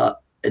all of that.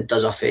 It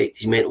does affect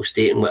his mental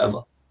state and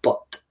whatever,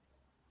 but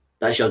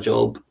that's your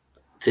job.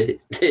 To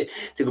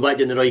go back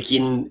down the Roy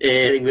Keane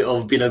thing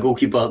of being a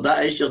goalkeeper,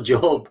 that is your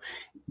job.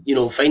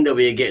 Find a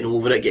way of getting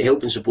over it, get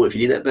help and support if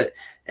you need it. But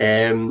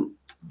and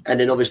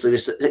then obviously the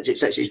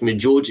situation with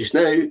Joe just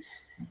now,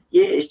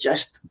 it's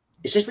just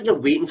like you're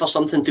waiting for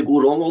something to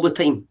go wrong all the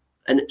time,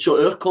 and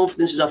so our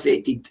confidence is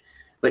affected,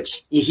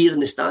 which you hear in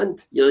the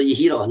stand. You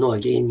hear, oh no,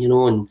 again,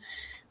 and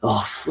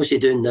what's he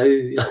doing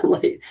now?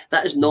 Like,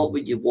 that is not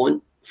what you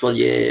want for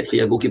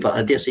your goalkeeper.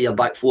 I dare say your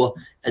back four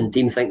and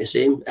team think the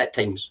same at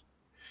times.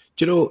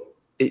 Do you know,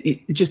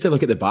 just to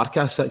look at the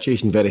Barkas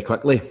situation very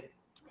quickly,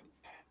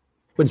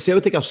 when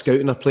Celtic are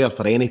scouting a player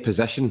for any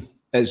position,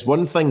 it's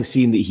one thing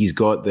seeing that he's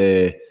got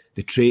the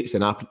traits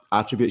and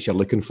attributes you're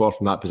looking for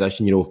from that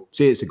position. You know,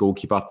 say it's a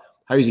goalkeeper,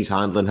 how's his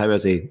handling, how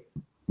is he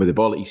with the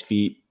ball at his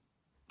feet,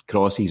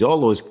 crosses,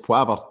 all those,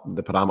 whatever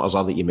the parameters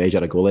are that you measure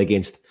a goal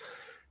against.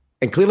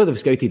 And clearly they've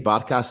scouted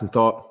Barkas and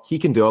thought, he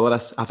can do all of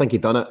this. I think he'd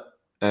done it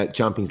at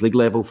Champions League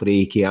level for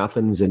AEK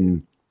Athens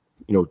and,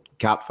 you know,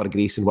 cap for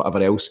Greece and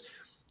whatever else.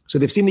 So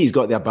they've seen that he's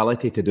got the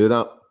ability to do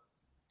that.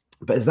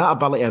 But is that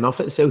ability enough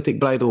at Celtic,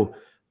 Bridal?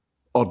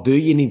 Or do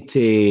you need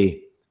to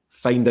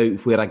find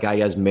out where a guy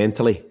is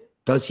mentally?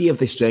 Does he have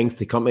the strength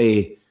to come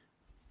to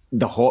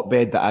the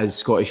hotbed that is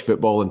Scottish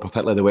football, and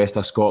particularly the west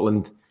of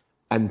Scotland,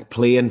 and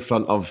play in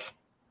front of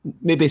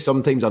maybe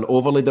sometimes an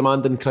overly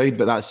demanding crowd,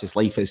 but that's just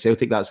life at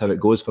Celtic. That's how it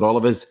goes for all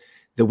of us.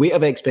 The weight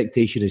of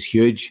expectation is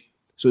huge.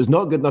 So it's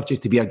not good enough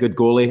just to be a good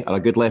goalie or a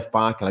good left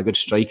back or a good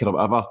striker or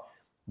whatever.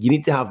 You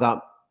need to have that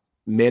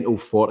mental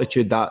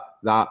fortitude, that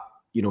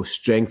you know,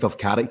 strength of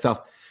character.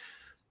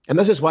 And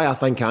this is why I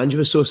think Ange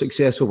was so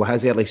successful with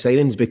his early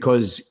signings,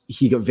 because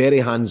he got very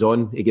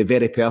hands-on, he got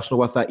very personal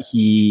with it.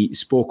 He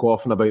spoke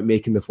often about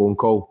making the phone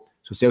call.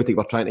 So Celtic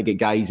were trying to get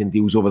guys and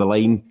deals over the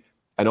line,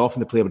 and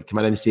often the player would come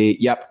in and say,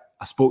 yep,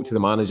 I spoke to the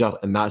manager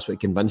and that's what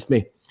convinced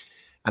me.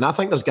 And I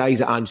think there's guys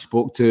that Ange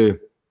spoke to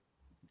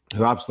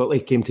who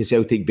absolutely came to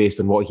Celtic based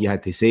on what he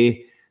had to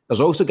say.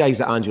 There's also guys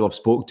that Ange will have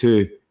spoke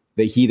to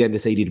that he then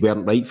decided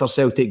weren't right for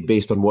Celtic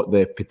based on what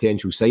the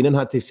potential signing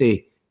had to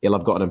say. He'll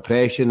have got an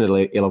impression,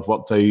 he'll have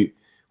worked out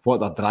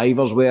what their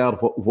drivers were,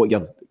 what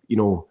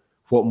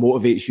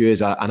motivates you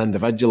as an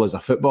individual, as a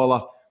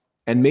footballer,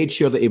 and made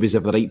sure that he was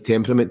of the right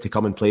temperament to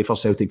come and play for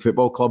Celtic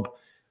Football Club.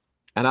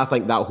 And I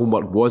think that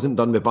homework wasn't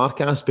done with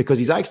Barkas, because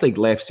he's actually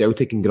left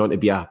Celtic and gone on to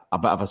be a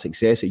bit of a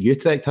success at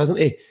Utrecht, hasn't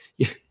he?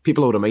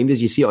 People will remind us,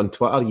 you see it on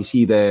Twitter, you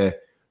see the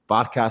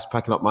Barkas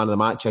picking up man of the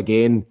match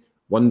again,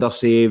 wonder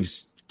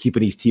saves,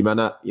 keeping his team in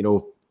it, you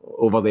know,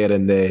 over there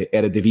in the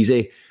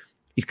Eredivisie.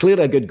 He's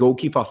clearly a good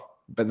goalkeeper,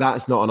 but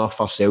that's not enough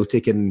for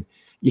Celtic. And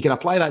you can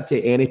apply that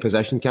to any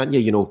position, can't you?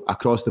 You know,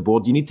 across the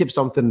board. You need to have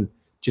something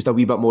just a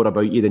wee bit more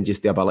about you than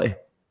just the ability.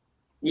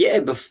 Yeah,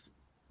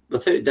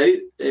 without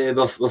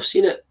doubt. We've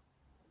seen it.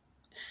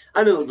 I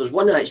remember there's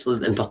one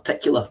actually in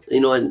particular,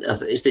 you know, and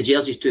it's the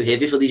jersey's too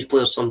heavy for these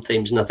players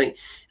sometimes. And I think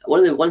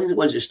one of the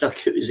ones that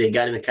stuck out was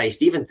Gary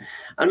Mackay-Steven.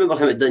 I remember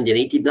him at Dundee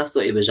United, and I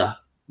thought he was a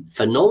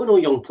phenomenal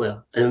young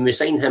player. And when we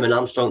signed him and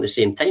Armstrong at the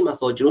same time, I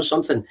thought, you know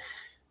something,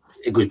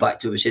 it goes back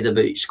to what we said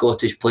about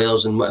Scottish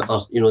players and whatever,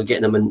 you know,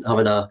 getting them and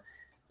having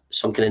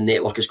some kind of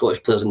network of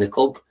Scottish players in the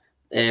club.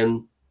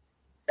 And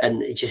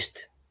it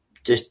just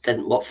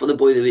didn't work for the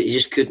boy. He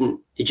just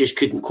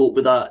couldn't cope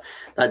with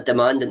that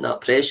demand and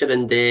that pressure.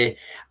 And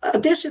I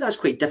dare say that's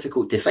quite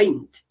difficult to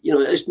find, you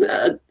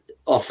know,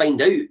 or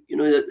find out. You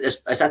know,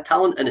 it's a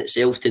talent in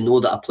itself to know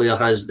that a player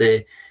has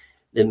the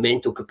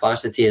mental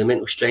capacity, the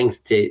mental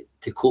strength to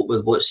cope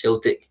with what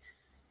Celtic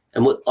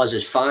and what us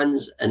as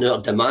fans and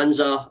our demands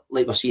are,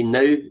 like we're seeing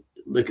now.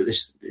 Look at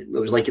this, it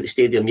was like at the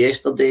stadium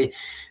yesterday.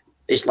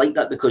 It's like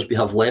that because we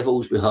have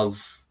levels, we have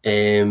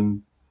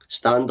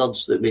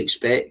standards that we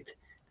expect.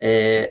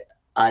 And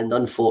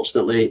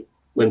unfortunately,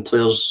 when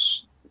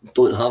players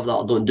don't have that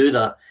or don't do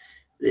that,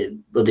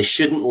 they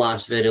shouldn't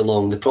last very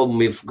long. The problem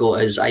we've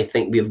got is I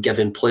think we've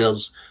given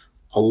players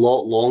a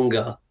lot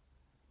longer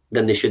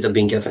than they should have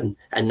been given.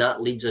 And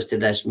that leads us to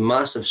this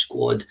massive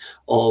squad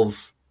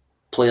of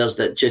players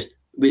that just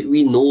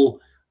we know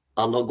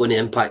are not going to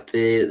impact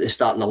the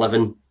starting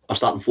 11 or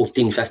starting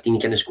 14, 15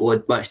 kind of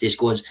squad, matchday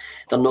squads.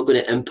 They're not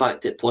going to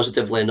impact it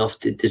positively enough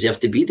to deserve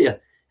to be there.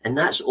 And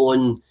that's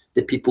on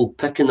the people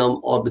picking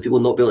them or the people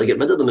not being able to get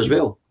rid of them as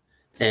well.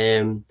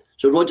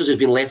 So Rodgers has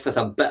been left with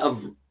a bit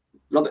of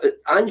rubbish.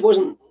 Ange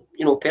wasn't,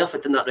 you know,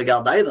 perfect in that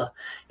regard either.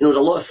 You know, there's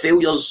a lot of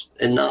failures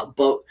in that,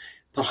 but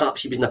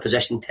perhaps he was in a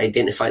position to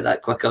identify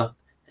that quicker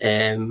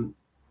and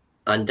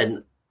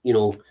didn't, you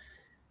know,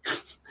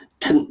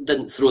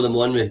 didn't throw them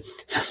on with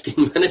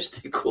 15 minutes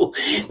to go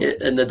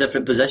in a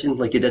different position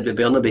like he did with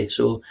Burnaby.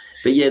 So,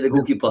 but yeah, the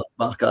goalkeeper,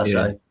 Barkas,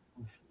 yeah.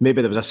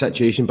 Maybe there was a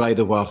situation,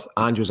 Bridal, where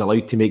Ange was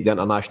allowed to make the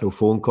international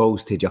phone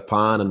calls to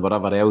Japan and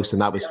whatever else,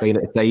 and that was fine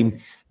at the time.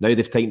 Now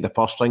they've tightened the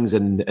purse strings,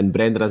 and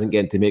Brenda isn't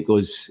getting to make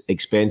those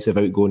expensive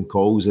outgoing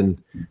calls,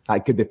 and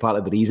that could be part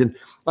of the reason.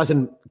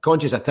 Listen,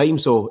 conscious of time,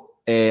 so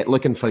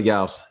looking for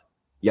your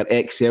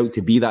ex-Cel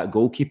to be that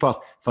goalkeeper.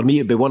 For me,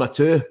 it'd be one or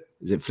two.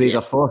 Is it Fraser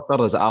Forster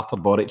or is it Arthur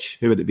Boric?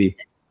 Who would it be?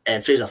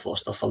 Fraser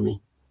Forster for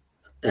me.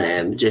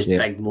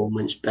 Big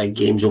moments, big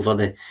games over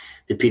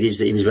the periods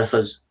that he was with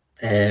us.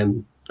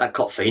 That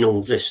cup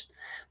final,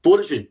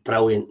 Boric was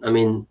brilliant. I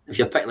mean, if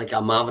you're picking like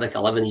a Maverick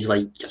 11, he's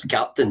like just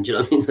captain, do you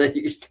know what I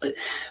mean?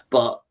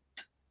 But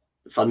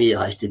for me, it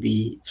has to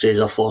be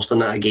Fraser Forster.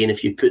 And that again,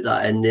 if you put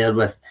that in there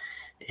with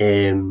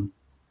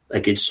a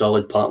good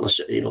solid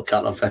partnership, you know,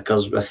 Carter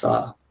Vickers with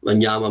Wanyama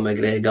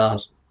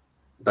McGregor,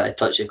 bit of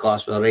touchy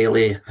class with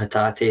Riley,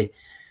 Hatate,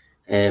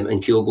 and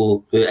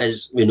Kyogo,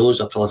 we know is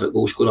a prolific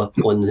goal scorer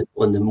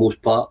on the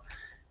most part.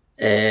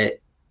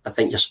 I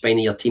think your spine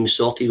of your team's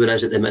sorted,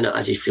 whereas at the minute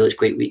I just feel it's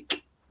quite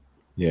weak.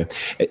 Yeah,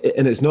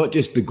 and it's not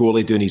just the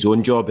goalie doing his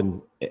own job,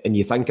 and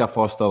you think of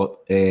Foster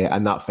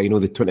in that final,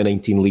 the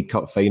 2019 League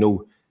Cup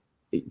final,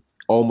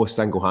 almost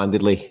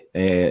single-handedly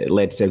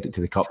led Celtic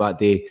to the cup that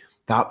day.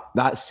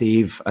 That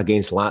save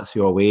against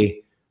Lazio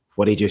away,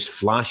 where he just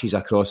flashes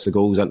across the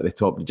goals into the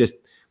top,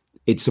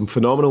 it's some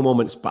phenomenal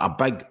moments, but a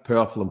big,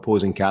 powerful,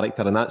 imposing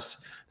character, and that's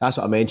what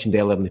I mentioned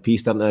earlier in the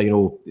piece, didn't I?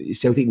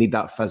 Celtic need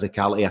that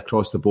physicality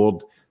across the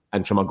board,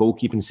 and from a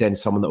goalkeeping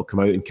sense, someone that will come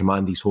out and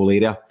command his whole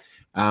area.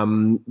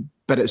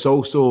 But it's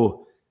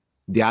also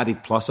the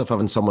added plus of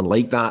having someone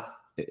like that,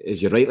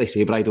 as you rightly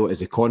say, Brido, is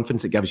the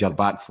confidence it gives your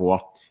back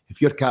four.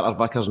 If you're Carter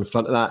Vickers in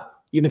front of that,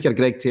 even if you're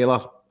Greg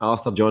Taylor,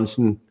 Alistair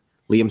Johnson,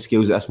 Liam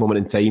Scales at this moment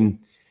in time,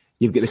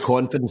 you've got the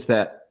confidence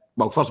that,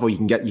 well, first of all, you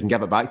can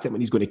give it back to him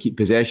and he's going to keep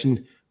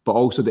possession, but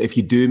also that if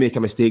you do make a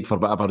mistake for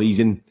whatever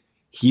reason,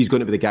 he's going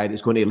to be the guy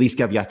that's going to at least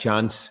give you a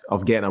chance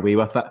of getting away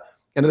with it.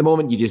 And at the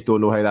moment, you just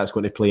don't know how that's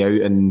going to play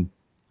out. And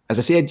as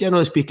I said,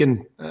 generally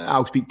speaking,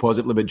 I'll speak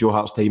positively about Joe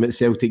Hart's time at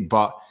Celtic,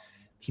 but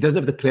he doesn't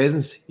have the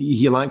presence.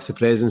 He lacks the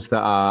presence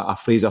that a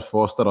Fraser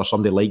Forster or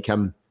somebody like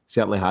him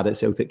certainly had at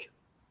Celtic.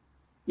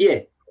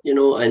 Yeah,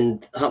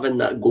 and having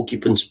that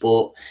goalkeeping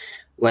spot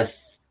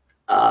with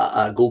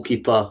a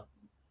goalkeeper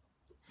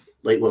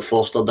like what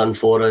Forster done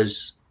for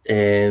us,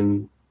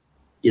 Boric,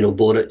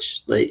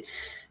 we've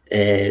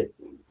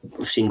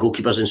seen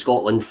goalkeepers in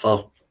Scotland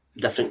for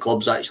different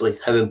clubs actually,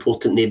 how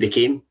important they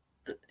became.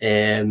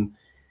 And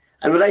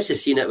we're actually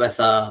seeing it with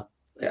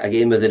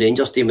with the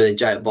Rangers team, with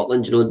Jack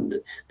Butland,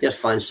 their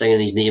fans singing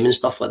his name and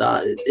stuff like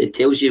that. It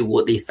tells you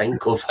what they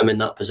think of him in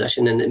that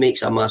position, and it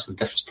makes a massive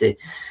difference to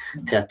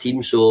a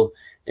team. So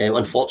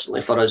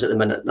unfortunately for us at the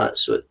minute,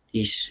 that's what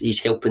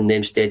he's helping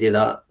them steady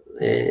that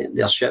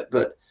their ship.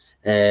 But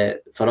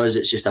for us,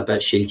 it's just a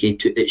bit shaky.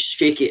 It's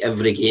shaky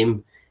every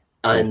game,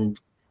 and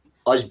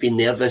us being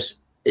nervous,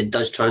 it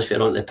does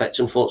transfer onto the pitch,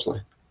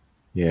 unfortunately.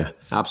 Yeah,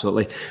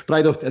 absolutely.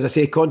 Brido, as I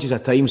say, conscious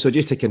of time, so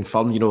just to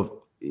confirm,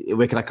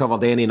 we could have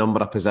covered any number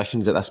of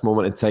positions at this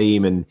moment in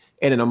time and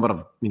any number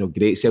of,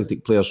 great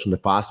Celtic players from the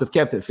past. We've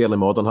kept it fairly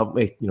modern, haven't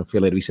we?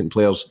 Fairly recent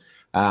players.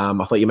 I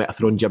thought you might have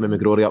thrown Jimmy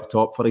McGrory up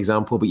top, for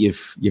example, but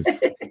you've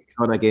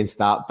gone against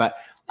that. But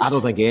I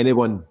don't think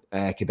anyone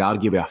could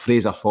argue with a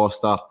Fraser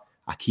Forster,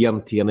 a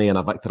Kieran Tierney and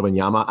a Victor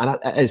Wanyama. And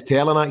it is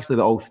telling, actually,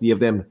 that all three of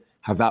them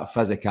have that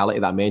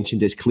physicality that I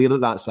mentioned. It's clear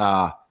that that's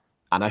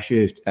an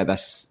issue at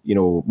this,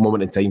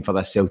 moment in time for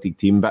this Celtic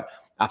team. But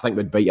I think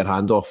we'd bite your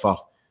hand off for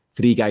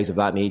three guys of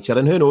that nature.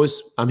 And who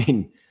knows? I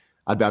mean,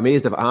 I'd be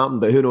amazed if it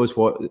happened, but who knows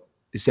what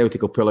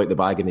Celtic will pull out the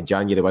bag in the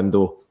January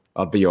window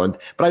or beyond.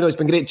 But I know it's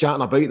been great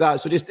chatting about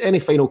that. So just any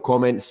final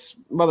comments,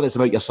 whether it's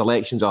about your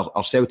selections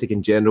or Celtic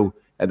in general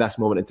at this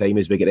moment in time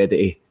as we get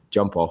ready to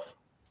jump off?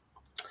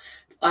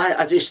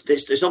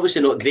 It's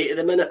obviously not great at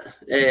the minute,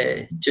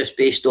 just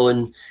based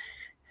on,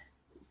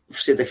 I've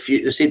said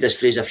this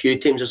phrase a few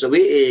times, there's a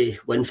way to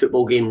win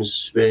football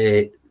games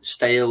with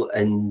style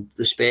and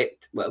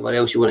respect, whatever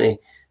else you want to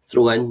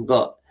throw in,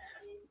 but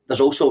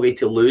there's also a way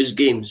to lose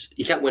games.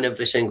 You can't win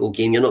every single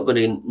game. You're not going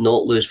to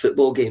not lose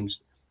football games,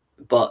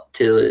 but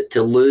to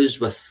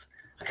lose with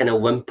a kind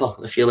of whimper,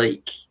 I feel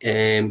like,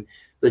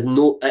 with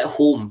no at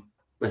home,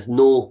 with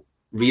no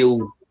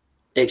real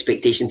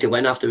expectation to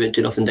win after we went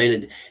 2-0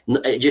 down,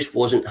 it just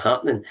wasn't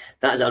happening.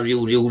 That is a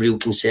real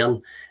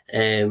concern.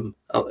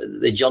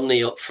 The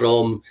journey up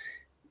from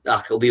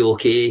it'll be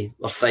okay,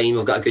 we're fine,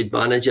 we've got a good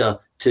manager,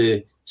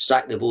 to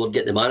sack the board,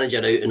 get the manager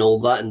out and all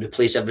that, and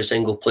replace every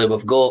single player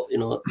we've got,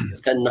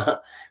 within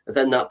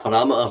that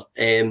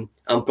parameter.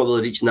 I'm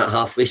probably reaching that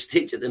halfway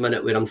stage at the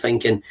minute where I'm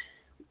thinking,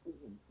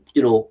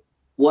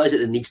 what is it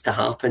that needs to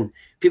happen?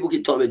 People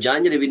keep talking about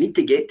January. We need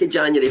to get to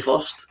January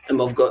first, and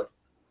we've got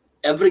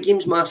every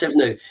game's massive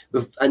now.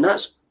 We've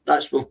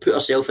put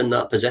ourselves in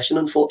that position,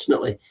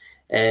 unfortunately.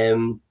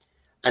 And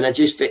I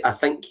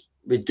think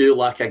we do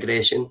lack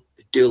aggression,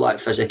 we do lack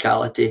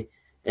physicality,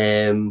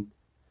 and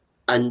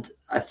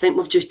I think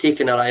we've just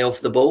taken our eye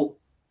off the ball.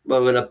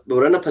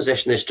 We're in a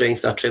position of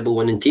strength for a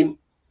treble-winning team,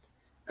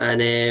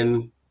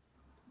 and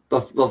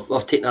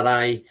we've taken our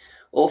eye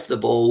off the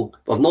ball.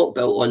 We've not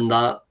built on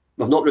that.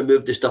 We've not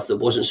removed the stuff that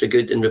wasn't so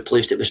good and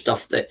replaced it with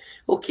stuff that,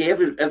 okay,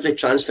 every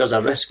transfer's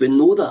a risk. We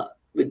know that.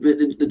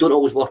 They don't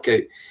always work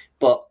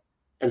out,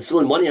 and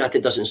throwing money at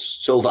it doesn't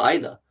solve it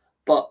either.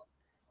 But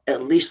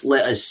at least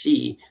let us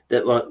see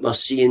that we're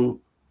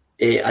seeing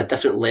a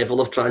different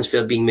level of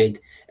transfer being made,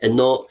 and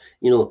not,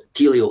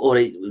 Telio, all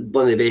right,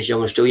 one of the best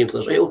young Australian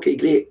players, right, okay,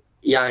 great,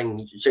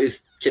 Yang,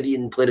 South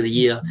Korean Player of the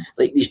Year,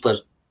 like these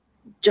players,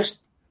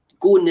 just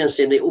go in there and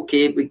say, right,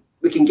 okay,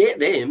 we can get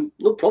them,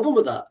 no problem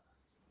with that,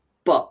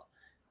 but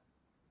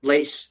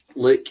let's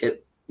look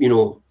at,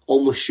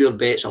 almost sure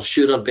bets or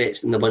surer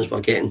bets than the ones we're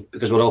getting,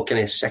 because we're all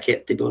kind of sick of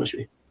it, to be honest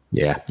with you.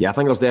 Yeah, I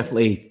think there's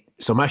definitely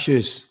some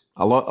issues,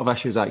 a lot of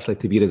issues actually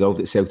to be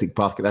resolved at Celtic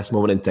Park at this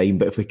moment in time.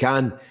 But if we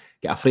can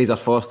get a Fraser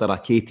Forster, a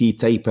KT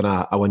type and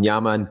a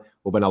Wanyama in,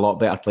 we'll be in a lot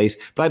better place.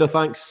 Brido,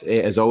 thanks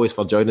as always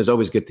for joining us.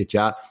 Always good to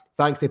chat.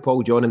 Thanks to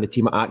Paul John and the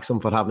team at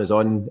Acsom for having us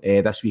on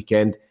this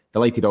weekend.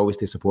 Delighted always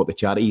to support the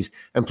charities.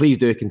 And please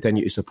do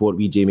continue to support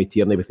wee Jamie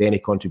Tierney with any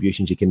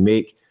contributions you can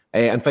make.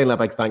 And finally, a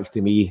big thanks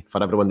to me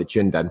for everyone that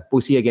tuned in.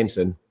 We'll see you again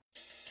soon.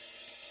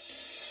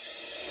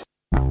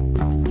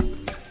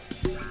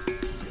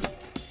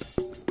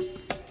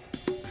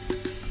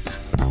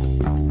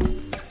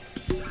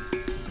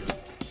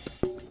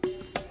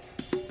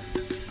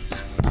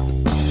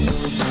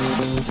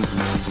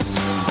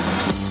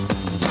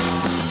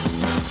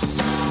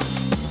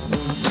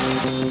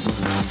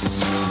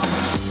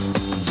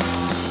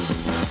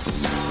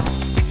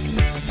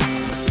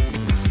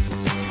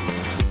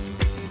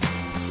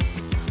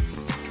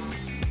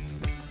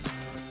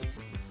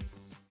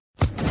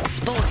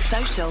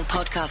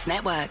 Podcast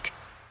Network.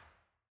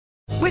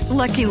 With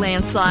Lucky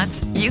Land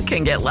Slots, you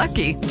can get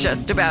lucky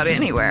just about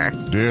anywhere.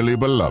 Dearly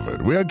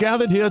beloved, we are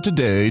gathered here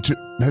today to...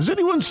 Has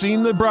anyone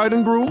seen the bride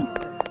and groom?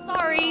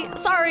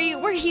 Sorry,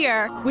 we're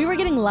here. We were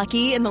getting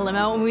lucky in the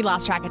limo and we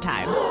lost track of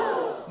time.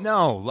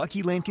 No,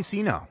 Lucky Land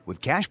Casino,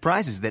 with cash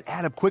prizes that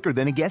add up quicker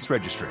than a guest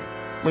registry.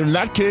 In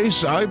that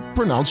case, I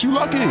pronounce you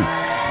lucky.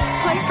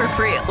 Play for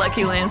free at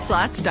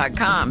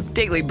LuckyLandSlots.com.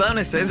 Daily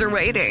bonuses are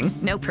waiting.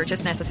 No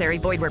purchase necessary.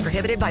 Void where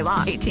prohibited by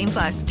law.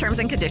 18+. Terms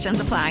and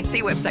conditions apply.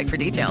 See website for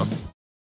details.